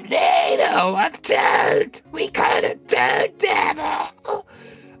tornado of dirt. We caught a dirt devil.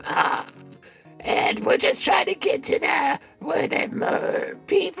 And we're just trying to get to where the more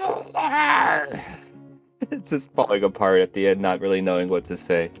people are. Just falling apart at the end, not really knowing what to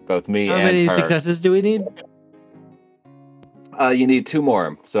say. Both me How and many her. successes do we need? You need 2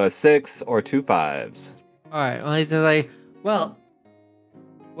 more, so a 6 or 2 5s. All right. Well, he's like, well,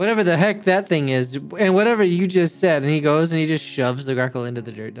 whatever the heck that thing is, and whatever you just said, and he goes and he just shoves the Grackle into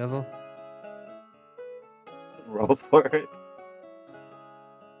the dirt devil. Roll for it.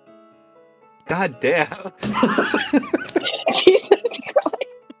 God damn. Jesus Christ.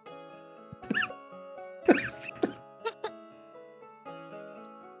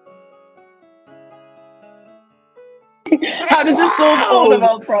 How does this solve all of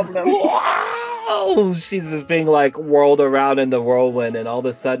our problems? Wow! She's just being like whirled around in the whirlwind, and all of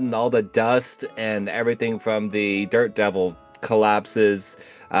a sudden, all the dust and everything from the dirt devil collapses,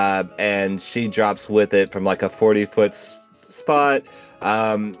 and she drops with it from like a 40-foot spot.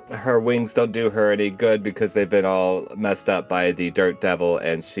 Her wings don't do her any good because they've been all messed up by the dirt devil,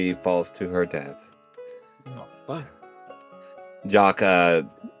 and she falls to her death. What? Jock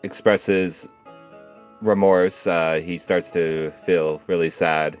expresses remorse. He starts to feel really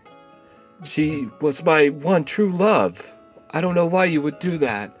sad. She was my one true love. I don't know why you would do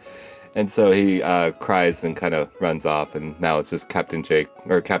that. And so he cries and kind of runs off, and now it's just Captain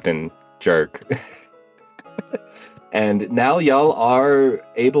Jerk. And now y'all are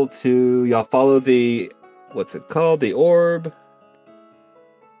able to y'all follow the what's it called? The orb.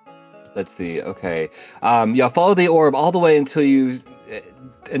 Let's see. Okay. Y'all follow the orb all the way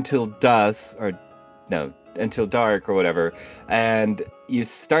until dusk or no, until dark or whatever. And you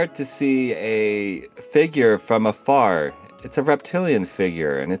start to see a figure from afar. It's a reptilian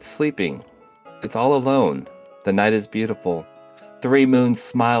figure and it's sleeping. It's all alone. The night is beautiful. 3 moons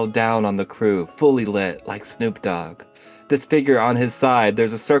smile down on the crew, fully lit like Snoop Dogg. This figure on his side,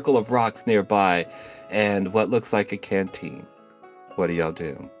 there's a circle of rocks nearby and what looks like a canteen. What do y'all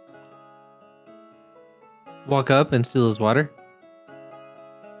do? Walk up and steal his water.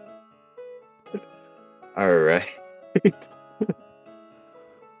 All right.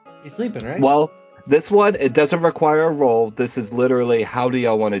 He's sleeping, right? Well, this one, it doesn't require a roll. This is literally how do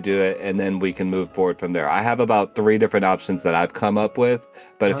y'all want to do it? And then we can move forward from there. I have about 3 different options that I've come up with.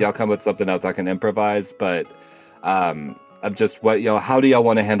 But if y'all come with something else, I can improvise. But I'm just how do y'all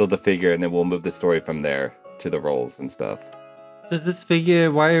want to handle the figure? And then we'll move the story from there to the rolls and stuff. So is this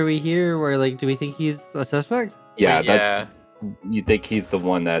figure, why are we here? Or like, do we think he's a suspect? Yeah, Yeah. you think he's the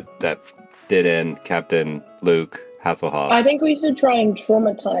one that did in Captain Luke Hasselhoff. I think we should try and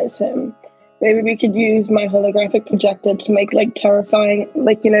traumatize him. Maybe we could use my holographic projector to make like terrifying,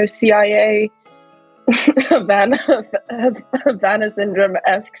 like, CIA Havana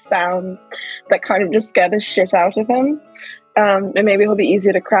syndrome-esque sounds that kind of just scare the shit out of him. And maybe he'll be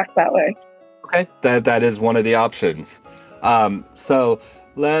easier to crack that way. Okay, that is one of the options. So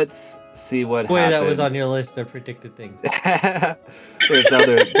let's see what Boy, happens. that was on your list of predicted things. There's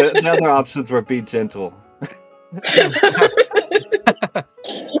the other options were be gentle.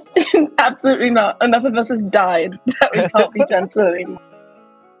 Absolutely not. Enough of us has died that we can't be gentle anymore.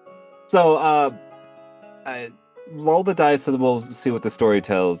 So roll the dice and we'll see what the story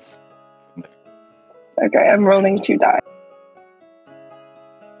tells. Okay, I'm rolling 2 die.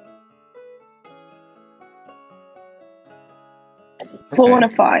 Okay. 4 and a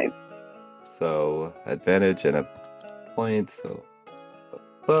 5. So advantage and a point. So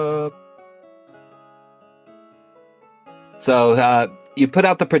you put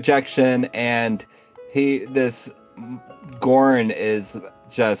out the projection, and this Gorn is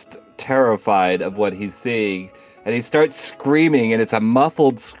just terrified of what he's seeing, and he starts screaming, and it's a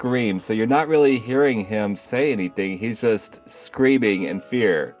muffled scream. So you're not really hearing him say anything. He's just screaming in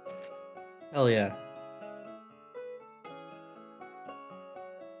fear. Hell yeah.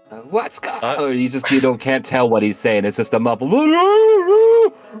 What's going on? You can't tell what he's saying. It's just a muffled.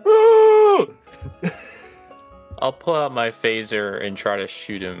 I'll pull out my phaser and try to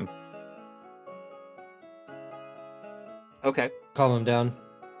shoot him. Okay. Calm him down.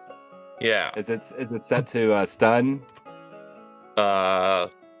 Yeah. Is it set to stun?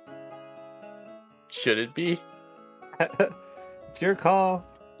 Should it be? It's your call.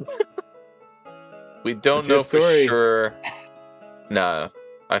 We don't It's your know for story. sure. No,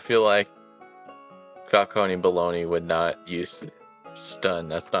 I feel like Falcone Baloney would not use stun.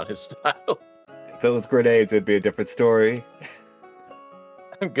 That's not his style. If it was grenades, it'd be a different story.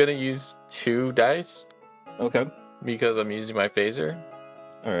 I'm gonna use 2 dice Okay. because I'm using my phaser.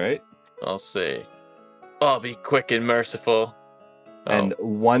 All right. I'll see. I'll be quick and merciful. And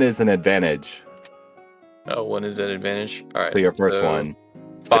 1 is an advantage. 1 is an advantage. All right. So your first so one.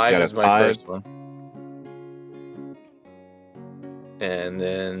 So you 5 got a is my 5. first one. And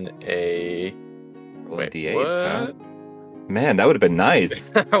then a Roll wait, D8s, what? huh? Man, that would have been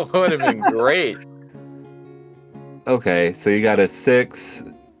nice. That would have been great. Okay, so you got a 6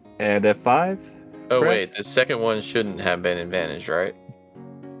 and a 5? Oh Correct? wait, the second one shouldn't have been advantage, right?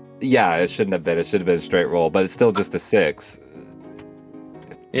 Yeah, it shouldn't have been. It should have been a straight roll, but it's still just a 6.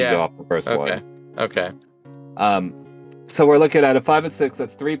 You go off the first Okay. one. Okay. So we're looking at a 5 and 6.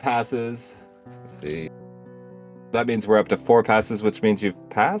 That's 3 passes. Let's see. That means we're up to 4 passes, which means you've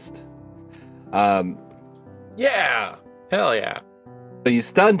passed. Yeah. Hell yeah. So you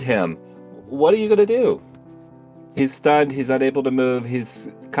stunned him. What are you gonna do? He's stunned. He's unable to move.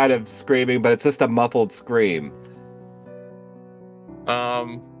 He's kind of screaming, but it's just a muffled scream.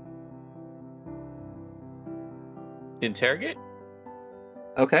 Interrogate?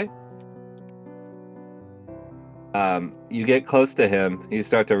 Okay. You get close to him. You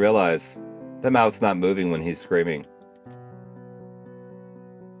start to realize the mouth's not moving when he's screaming.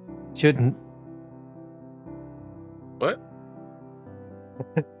 Shouldn't. What?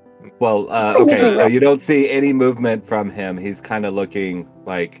 Well, okay, so you don't see any movement from him. He's kind of looking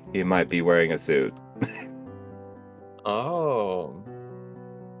like he might be wearing a suit. Oh.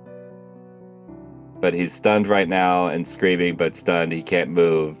 but he's stunned right now and screaming, but stunned. He can't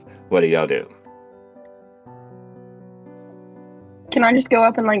move. What do y'all do? Can I just go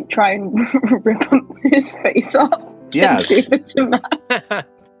up and like try and rip his face off? Yes. And give it to Matt?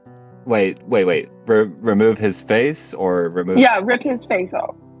 Wait. Remove his face or remove? Yeah, rip his face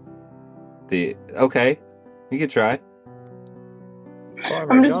off. Okay, you can try.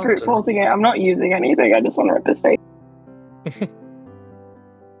 Farmer I'm just Johnson. brute forcing it. I'm not using anything. I just want to rip his face.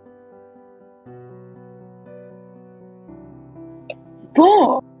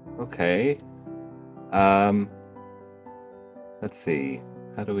 4. Okay. Let's see.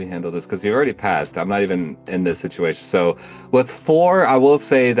 How do we handle this? Because you already passed. I'm not even in this situation. So with 4, I will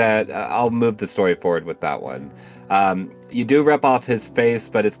say that I'll move the story forward with that one. You do rip off his face,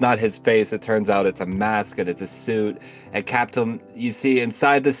 but it's not his face. It turns out it's a mask and it's a suit. And you see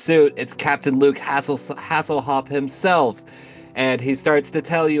inside the suit, it's Captain Luke Hasselhoff himself. And he starts to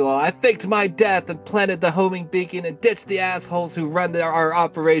tell you all, I faked my death and planted the homing beacon and ditched the assholes who run our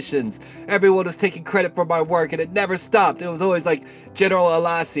operations. Everyone was taking credit for my work and it never stopped. It was always like General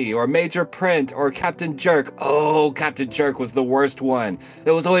Alassi or Major Print or Captain Jerk. Oh, Captain Jerk was the worst one.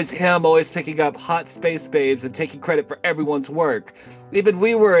 It was always him, always picking up hot space babes and taking credit for everyone's work. Even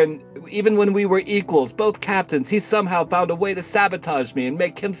when we were equals, both captains, he somehow found a way to sabotage me and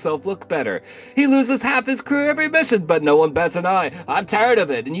make himself look better. He loses half his crew every mission, but no one bats an eye. I'm tired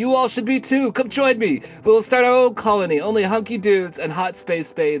of it, and you all should be too. Come join me. We'll start our own colony, only hunky dudes and hot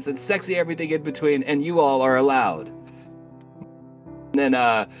space babes and sexy everything in between, and you all are allowed. And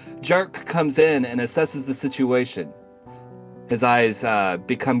then Jerk comes in and assesses the situation. His eyes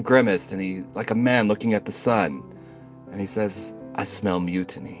become grimaced, and he like a man looking at the sun. And he says, I smell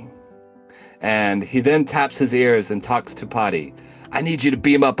mutiny. And he then taps his ears and talks to Potty. I need you to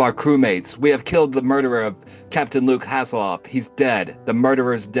beam up our crewmates. We have killed the murderer of Captain Luke Hasselhoff. He's dead. The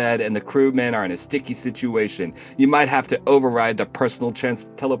murderer's dead, and the crewmen are in a sticky situation. You might have to override the personal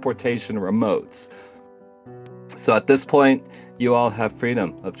teleportation remotes. So at this point, you all have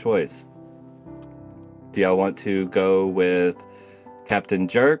freedom of choice. Do y'all want to go with Captain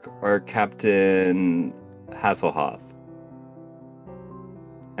Jerk or Captain Hasselhoff?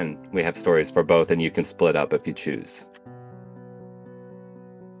 And we have stories for both, and you can split up if you choose.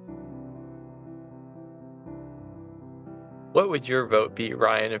 What would your vote be,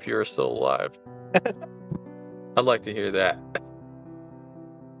 Ryan, if you were still alive? I'd like to hear that.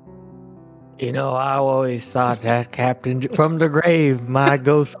 You know, I always thought that from the grave, my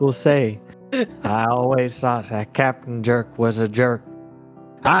ghost will say, I always thought that Captain Jerk was a jerk.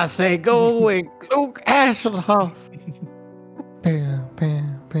 I say, go away, Luke Hasselhoff. Bam,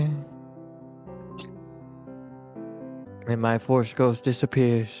 bam, bam. And my force ghost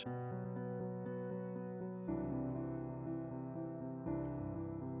disappears.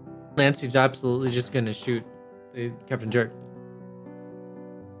 Nancy's absolutely just gonna shoot Captain Jerk.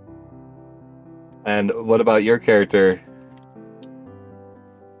 And what about your character?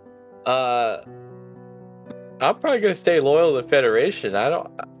 I'm probably gonna stay loyal to the Federation.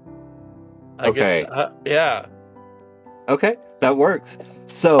 Okay. Guess, yeah. Okay, that works.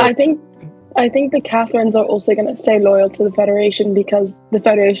 So I think the Catherines are also going to stay loyal to the Federation because the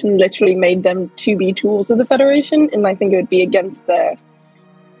Federation literally made them to be tools of the Federation, and I think it would be against their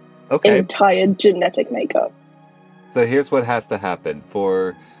entire genetic makeup. So here's what has to happen.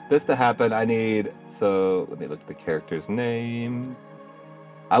 For this to happen, let me look at the character's name.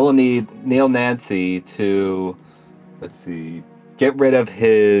 I will need Neil Nancy to, get rid of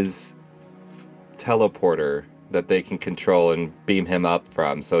his teleporter that they can control and beam him up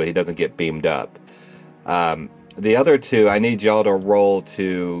from so he doesn't get beamed up. The other two, I need y'all to roll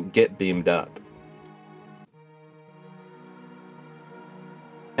to get beamed up.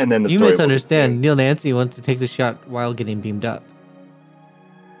 And then You misunderstand. Neil Nancy wants to take the shot while getting beamed up.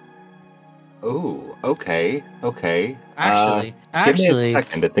 Ooh, okay. Actually, give me a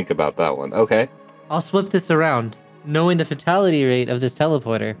second to think about that one. Okay. I'll flip this around. Knowing the fatality rate of this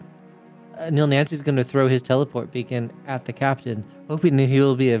teleporter, Neil Nancy's going to throw his teleport beacon at the captain, hoping that he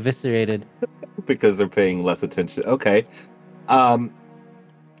will be eviscerated. Because they're paying less attention. Okay.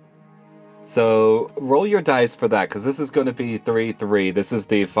 So roll your dice for that, because this is going to be 3-3. This is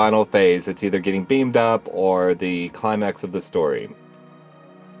the final phase. It's either getting beamed up or the climax of the story.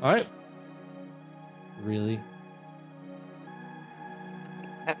 All right. Really?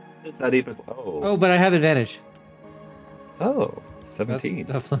 It's not even. Oh, but I have advantage. Oh, 17.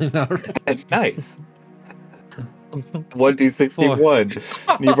 That's definitely not right. Nice. 1d61.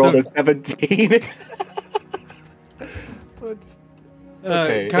 And you rolled a 17.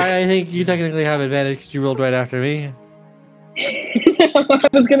 Okay. Kai, I think you technically have advantage because you rolled right after me. I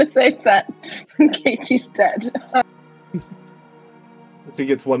was gonna say that Katie's dead. If he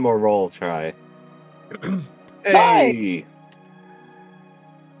gets one more roll, try. Hey!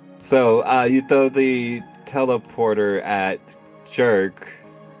 So, you throw the teleporter at Jerk.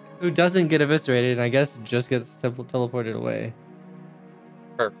 Who doesn't get eviscerated, and I guess just gets teleported away.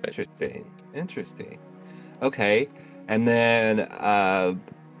 Perfect. Interesting. Okay. And then,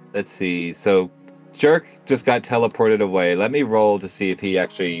 let's see. So, Jerk just got teleported away. Let me roll to see if he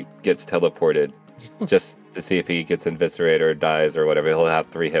actually gets teleported. Just to see if he gets eviscerated or dies or whatever. He'll have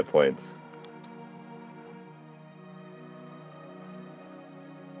 3 hit points.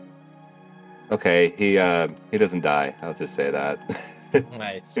 Okay, he doesn't die. I'll just say that.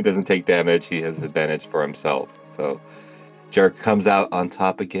 Nice. He doesn't take damage. He has advantage for himself. So, Jerk comes out on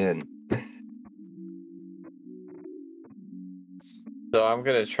top again. So I'm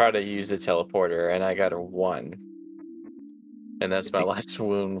gonna try to use the teleporter, and I got a 1. And that's my last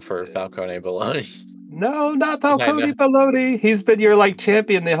wound for Falcone Baloney. No, not I know. Falcone Baloney. He's been your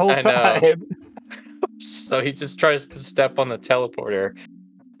champion the whole I know. time. So he just tries to step on the teleporter,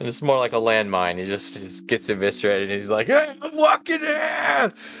 and it's more like a landmine. He just gets eviscerated, and he's like, "Hey, I'm walking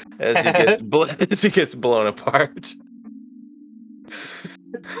in!" As he gets as he gets blown apart.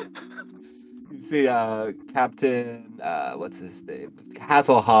 You see, Captain, what's his name?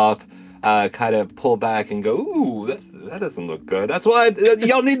 Hasselhoff, kind of pull back and go, "Ooh, that doesn't look good. That's why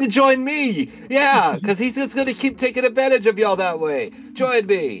y'all need to join me. Yeah, because he's just going to keep taking advantage of y'all that way. Join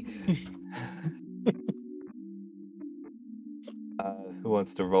me." Who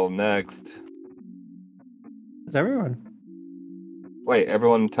wants to roll next? It's everyone. Wait,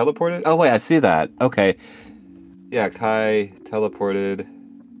 everyone teleported? Oh, wait, I see that. Okay. Yeah, Kai teleported.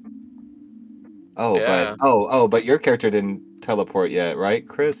 Oh, Yeah. but your character didn't teleport yet, right,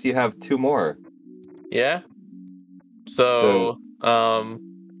 Chris? You have 2 more. Yeah. So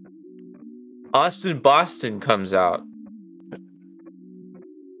Austin Boston comes out.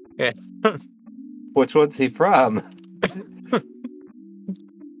 Yeah. Which one's he from?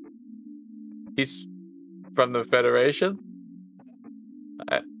 He's from the Federation.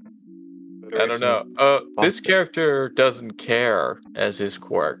 I don't know. This character doesn't care as his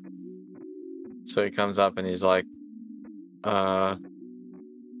quirk. So he comes up and he's like,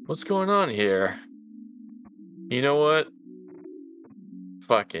 what's going on here? You know what?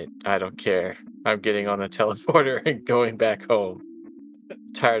 Fuck it. I don't care. I'm getting on a teleporter and going back home.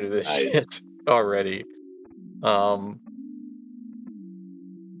 Tired of this shit already.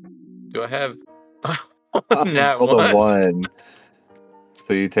 Do I have Nat Rolled a 1? 1.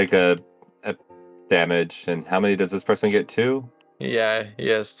 So you take a damage, and how many does this person get? 2? Yeah, he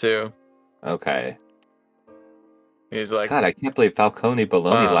has 2. Okay. He's like, God, I can't believe Falcone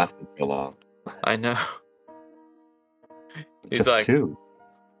Baloney Wow. lasted so long. I know. He's Just like, 2.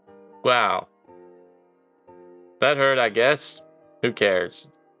 wow. That hurt, I guess. Who cares?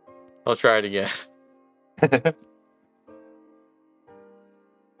 I'll try it again.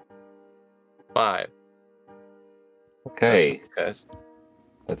 5. Okay. That's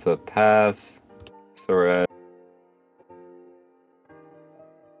That's a pass. So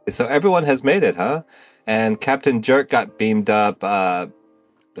everyone has made it, huh? And Captain Jerk got beamed up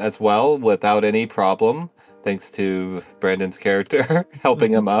as well without any problem, thanks to Brandon's character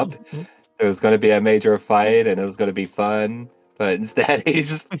helping him up. There was going to be a major fight, and it was going to be fun. But instead, he's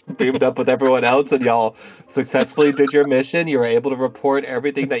just beamed up with everyone else, and y'all successfully did your mission. You were able to report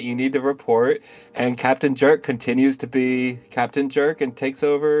everything that you need to report, and Captain Jerk continues to be Captain Jerk and takes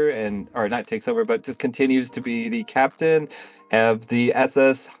over, or not takes over, but just continues to be the captain of the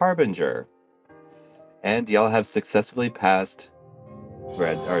SS Harbinger. And y'all have successfully passed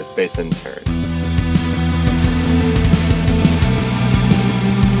Space Interns.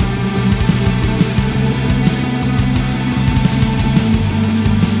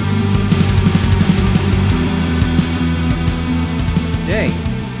 Dang.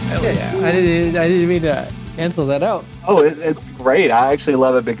 hell yeah. I didn't mean to cancel that out. Oh, it's great. I actually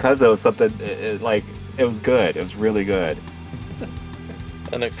love it because it was something it was good. It was really good.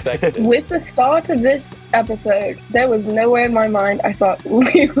 Unexpected. With the start of this episode, there was nowhere in my mind I thought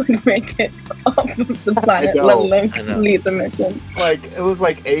we would make it off of the planet, know. let alone I know. complete the mission. It was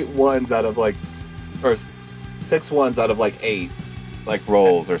 8 ones out of or 6 ones out of 8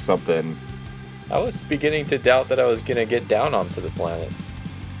 rolls or something. I was beginning to doubt that I was gonna get down onto the planet.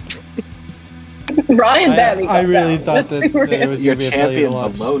 Ryan barely got I really down. thought Let's that be real. it was Your going to be a failure to champion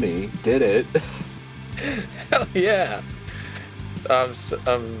launch. Baloney did it. Hell yeah.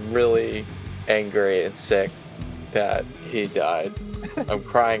 I'm really angry and sick that he died. I'm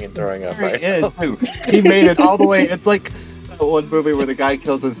crying and throwing up right now. He made it all the way. It's like one movie where the guy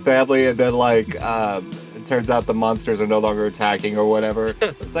kills his family and then like it turns out the monsters are no longer attacking or whatever.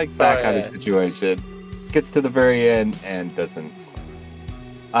 It's like that kind of situation. Gets to the very end and doesn't.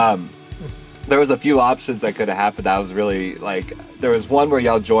 There was a few options that could have happened. That was really like there was one where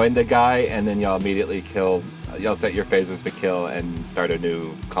y'all joined the guy and then y'all immediately kill. Y'all set your phasers to kill and start a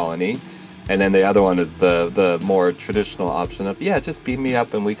new colony. And then the other one is the more traditional option of just beam me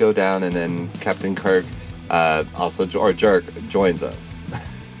up and we go down, and then Captain Kirk or Jerk joins us,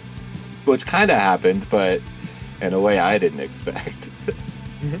 which kind of happened, but in a way I didn't expect.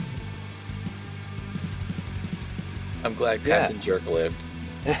 I'm glad Captain Jerk lived.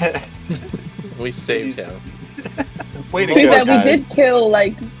 We saved him. Way to To be go, fair, we guys. did kill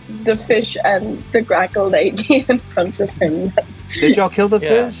like the fish and the grackle lady in front of him. Did y'all kill the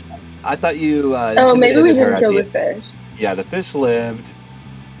Yeah. fish? I thought you. Oh, maybe we intimidated her didn't at kill the the fish. Yeah, the fish lived.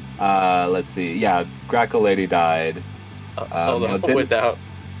 Let's see. Yeah, Grackle Lady died. Although didn't- without.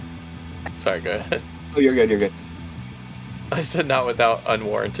 Sorry, go ahead. Oh, you're good. You're good. I said not without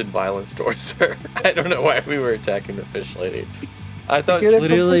unwarranted violence towards her. I don't know why we were attacking the fish lady. I thought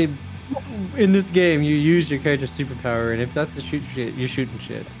Literally, in this game, you use your character's superpower, and if that's the shoot shit, you're shooting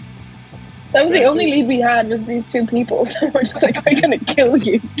shit. That was the only lead we had was these two people. So we're just like, we're gonna kill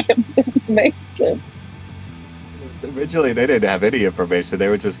you. Give us information. Originally, they didn't have any information. They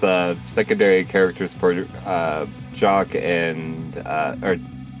were just secondary characters for Jock and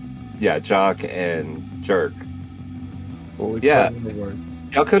Jock and Jerk. Yeah.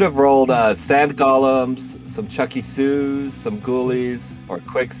 Y'all could have rolled sand golems, some Chucky Sues, some ghoulies, or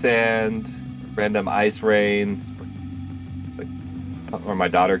quicksand, random ice rain. It's like, or my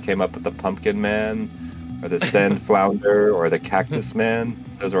daughter came up with the pumpkin man, or the sand flounder, or the cactus man.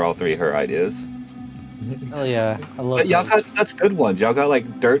 Those are all three her ideas. Oh yeah, I love. But y'all those. got such good ones. Y'all got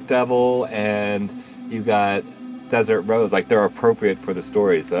like Dirt Devil, and you got Desert Rose. Like they're appropriate for the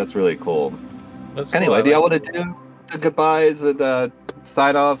story, so that's really cool. That's cool. Anyway, I do y'all like- want to do the goodbyes and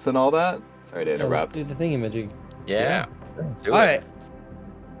sign-offs and all that? Sorry to Yeah, let's interrupt. do the thingamajig. Yeah. Do All it. right.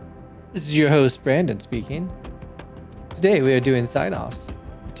 This is your host Brandon speaking. Today we are doing sign-offs.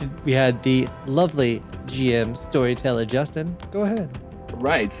 We had the lovely GM storyteller Justin. Go ahead.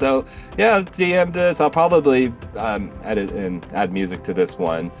 Right. So yeah, DM this. I'll probably edit and add music to this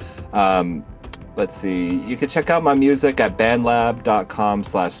one. Let's see. You can check out my music at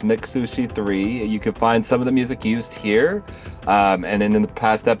bandlab.com/mixsushi3. You can find some of the music used here, and then in the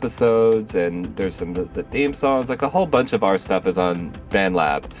past episodes. And there's some of the theme songs. Like a whole bunch of our stuff is on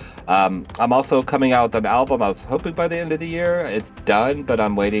BandLab. I'm also coming out with an album. I was hoping by the end of the year. It's done, but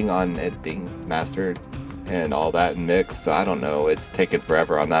I'm waiting on it being mastered and all that and mixed. So I don't know. It's taken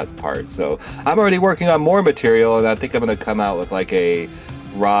forever on that part. So I'm already working on more material, and I think I'm going to come out with like a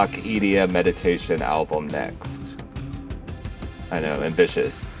rock EDM meditation album next. I know,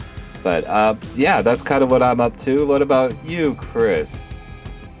 ambitious. But yeah, that's kind of what I'm up to. What about you, Chris?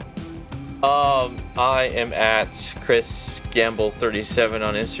 I am at Chris Gamble 37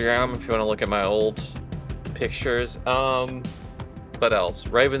 on Instagram if you want to look at my old pictures. What else?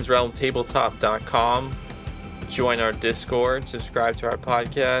 RavensRealmTabletop.com. Join our Discord, subscribe to our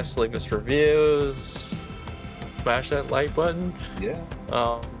podcast, leave us reviews, smash that like button. Yeah.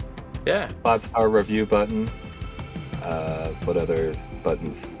 Yeah. 5-star review button. What other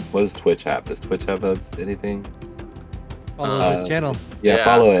buttons? What does Twitch have? Does Twitch have anything? Follow this channel. Yeah, Yeah.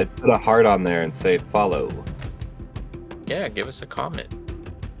 follow it. Put a heart on there and say follow. Yeah, give us a comment.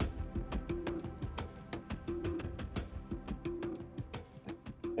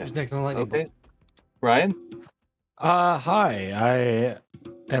 Who's next on the lightning Okay. Ryan? Hi, I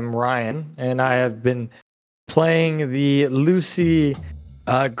am Ryan, and I have been playing the Lucy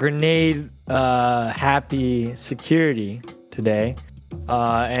grenade happy security today.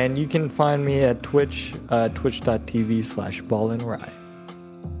 And you can find me at Twitch, twitch.tv/ballandrye.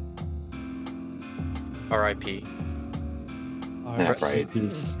 R.I.P. All Yeah, right. right.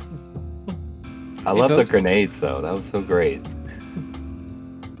 Peace. I Hey, love the folks. grenades though. That was so great.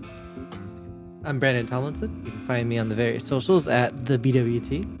 I'm Brandon Tomlinson. You can find me on the various socials at the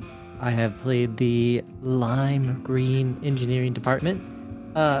BWT. I have played the lime green engineering department,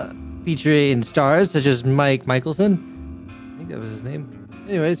 featuring stars such as Mike Michelson. I think that was his name.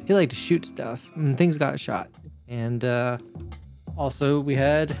 Anyways, he liked to shoot stuff, and things got shot. And also, we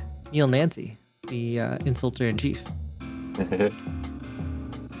had Neil Nancy, the insulter in chief.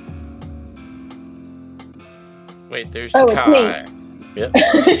 Wait, there's Oh, it's me. Kai. Yep.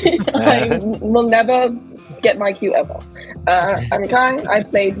 I will never get my cue ever. I'm Kai. I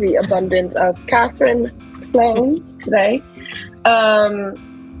played the abundance of Catherine clones today.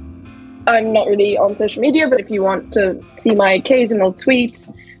 I'm not really on social media, but if you want to see my occasional tweet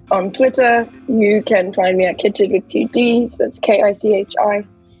on Twitter, you can find me at Kitchid with 2 Ds. That's KICHIDD.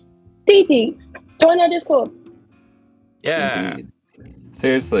 Join our Discord. Yeah. Indeed.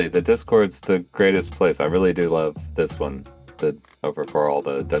 Seriously, the Discord's the greatest place. I really do love this one. Over for all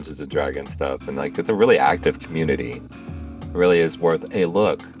the Dungeons and Dragons stuff, and like it's a really active community. It really is worth a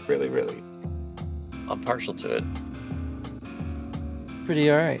look. Really, really. I'm partial to it.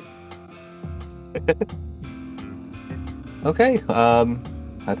 Pretty all right. Okay.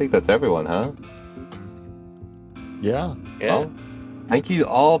 I think that's everyone, huh? Yeah. Yeah. Well, thank you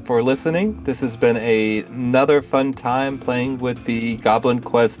all for listening. This has been another fun time playing with the Goblin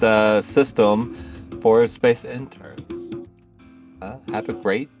Quest system for Space Interns. Have a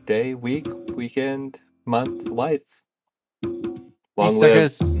great day, week, weekend, month, life. Long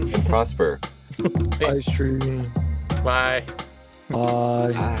live and prosper. Ice stream. Bye.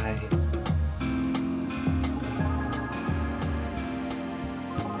 Bye. Bye.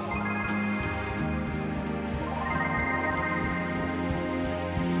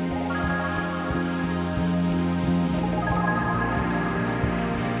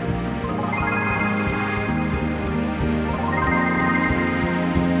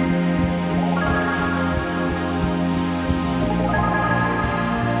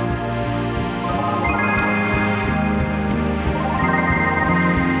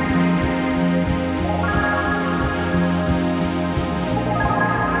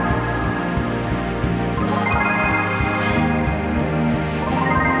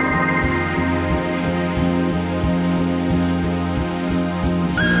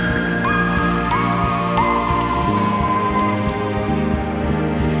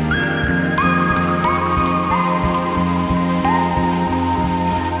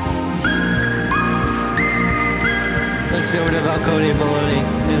 Looks over to Valcone Baloney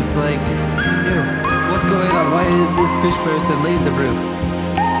and it's like, yo, what's going on? Why is this fish person laser proof?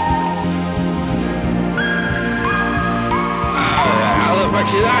 How the fuck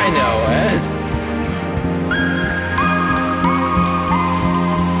should I know, eh?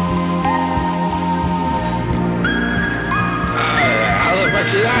 How the fuck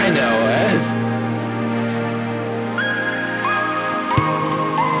should I know, eh?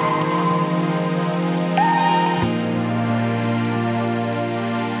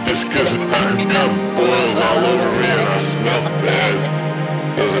 Just because I'm burning up boils all over me and I smell bad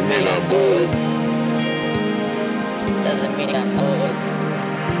doesn't mean I'm bored. Doesn't mean I'm bored.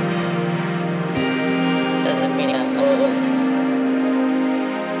 Doesn't mean I'm bored.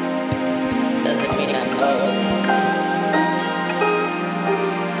 Doesn't mean I'm bored.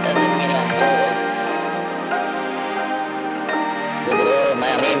 Doesn't mean I'm bored. Oh,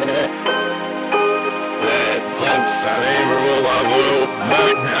 my name is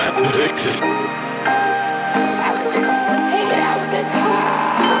I was just hanging out with this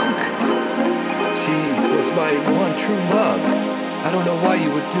hunk. She was my one true love. I don't know why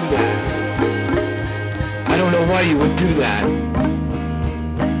you would do that. I don't know why you would do that.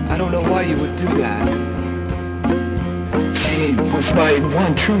 I don't know why you would do that. She was my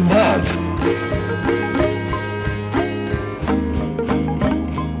one true love.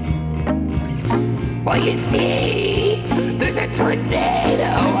 Well, you see, there's a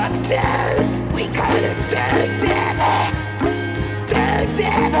tornado of dirt. We call it a dirt devil. Dirt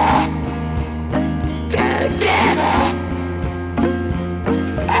devil. Dirt devil.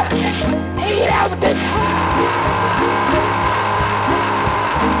 I was just hanging out with this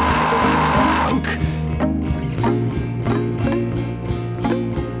hunk.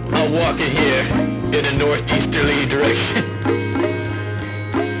 I'll walk in here in a northeasterly direction.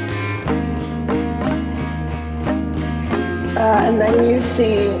 And then you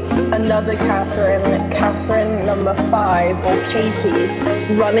see another Catherine number 5, or Katie,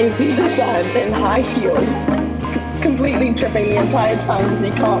 running through the sand in high heels, completely tripping the entire time because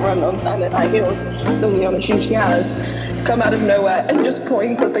you can't run on sand in high heels, the only on the shoes she has, come out of nowhere and just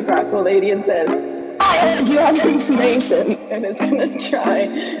points at the grapple lady and says, I heard you have information, and is gonna try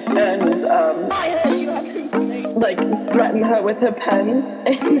and I heard you have information, like threaten her with her pen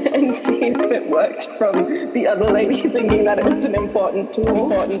and see if it worked from the other lady thinking that it was an important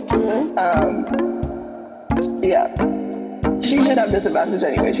tool. Yeah. She should have disadvantage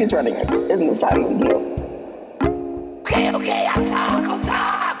anyway, she's running in the silent heel. Okay, I'll talk.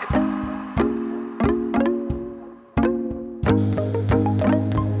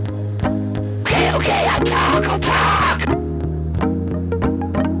 Okay, I'll talk.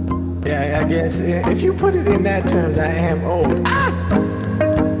 Yeah, I guess if you put it in that terms, I am old.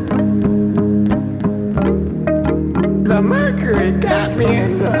 The mercury got me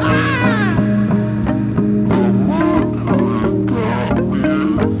in the eye.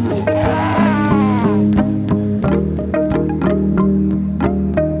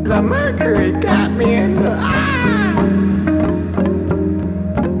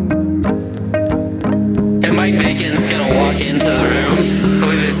 walk into the room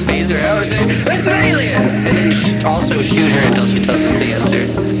with his phaser out and say, "It's an alien!" And then also shoot her until she tells us the answer.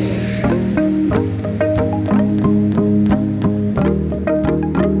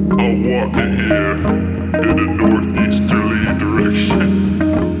 I'll walk in here in a northeasterly direction.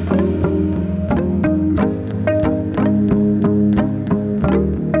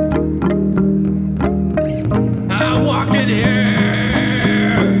 I'll walk in here.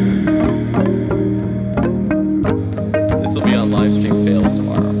 This will be on live stream fails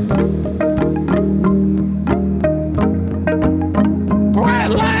tomorrow.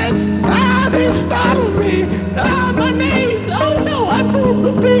 Quiet, lads! Ah, they startled me! Ah, my knees! Oh no, I pulled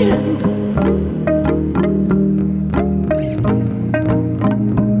the pins!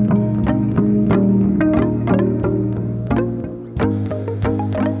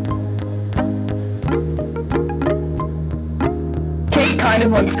 Kate kind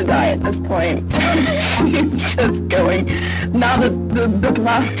of wants to die at this point. She's just going. Now that the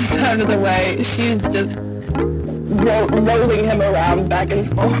blast is out of the way, she's just rolling him around back and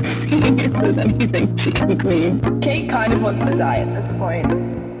forth, seeing if there's anything she can clean. Kate kind of wants to die at this point.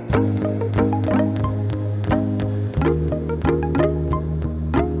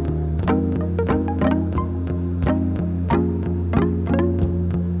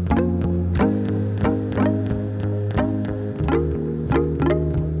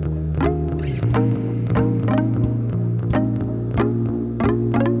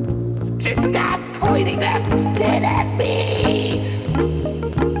 Just stop pointing that pin at me!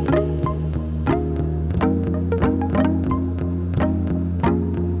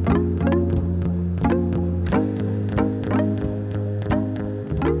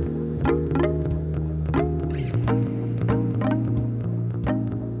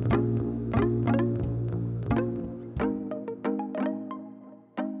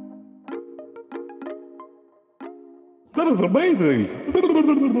 That is amazing.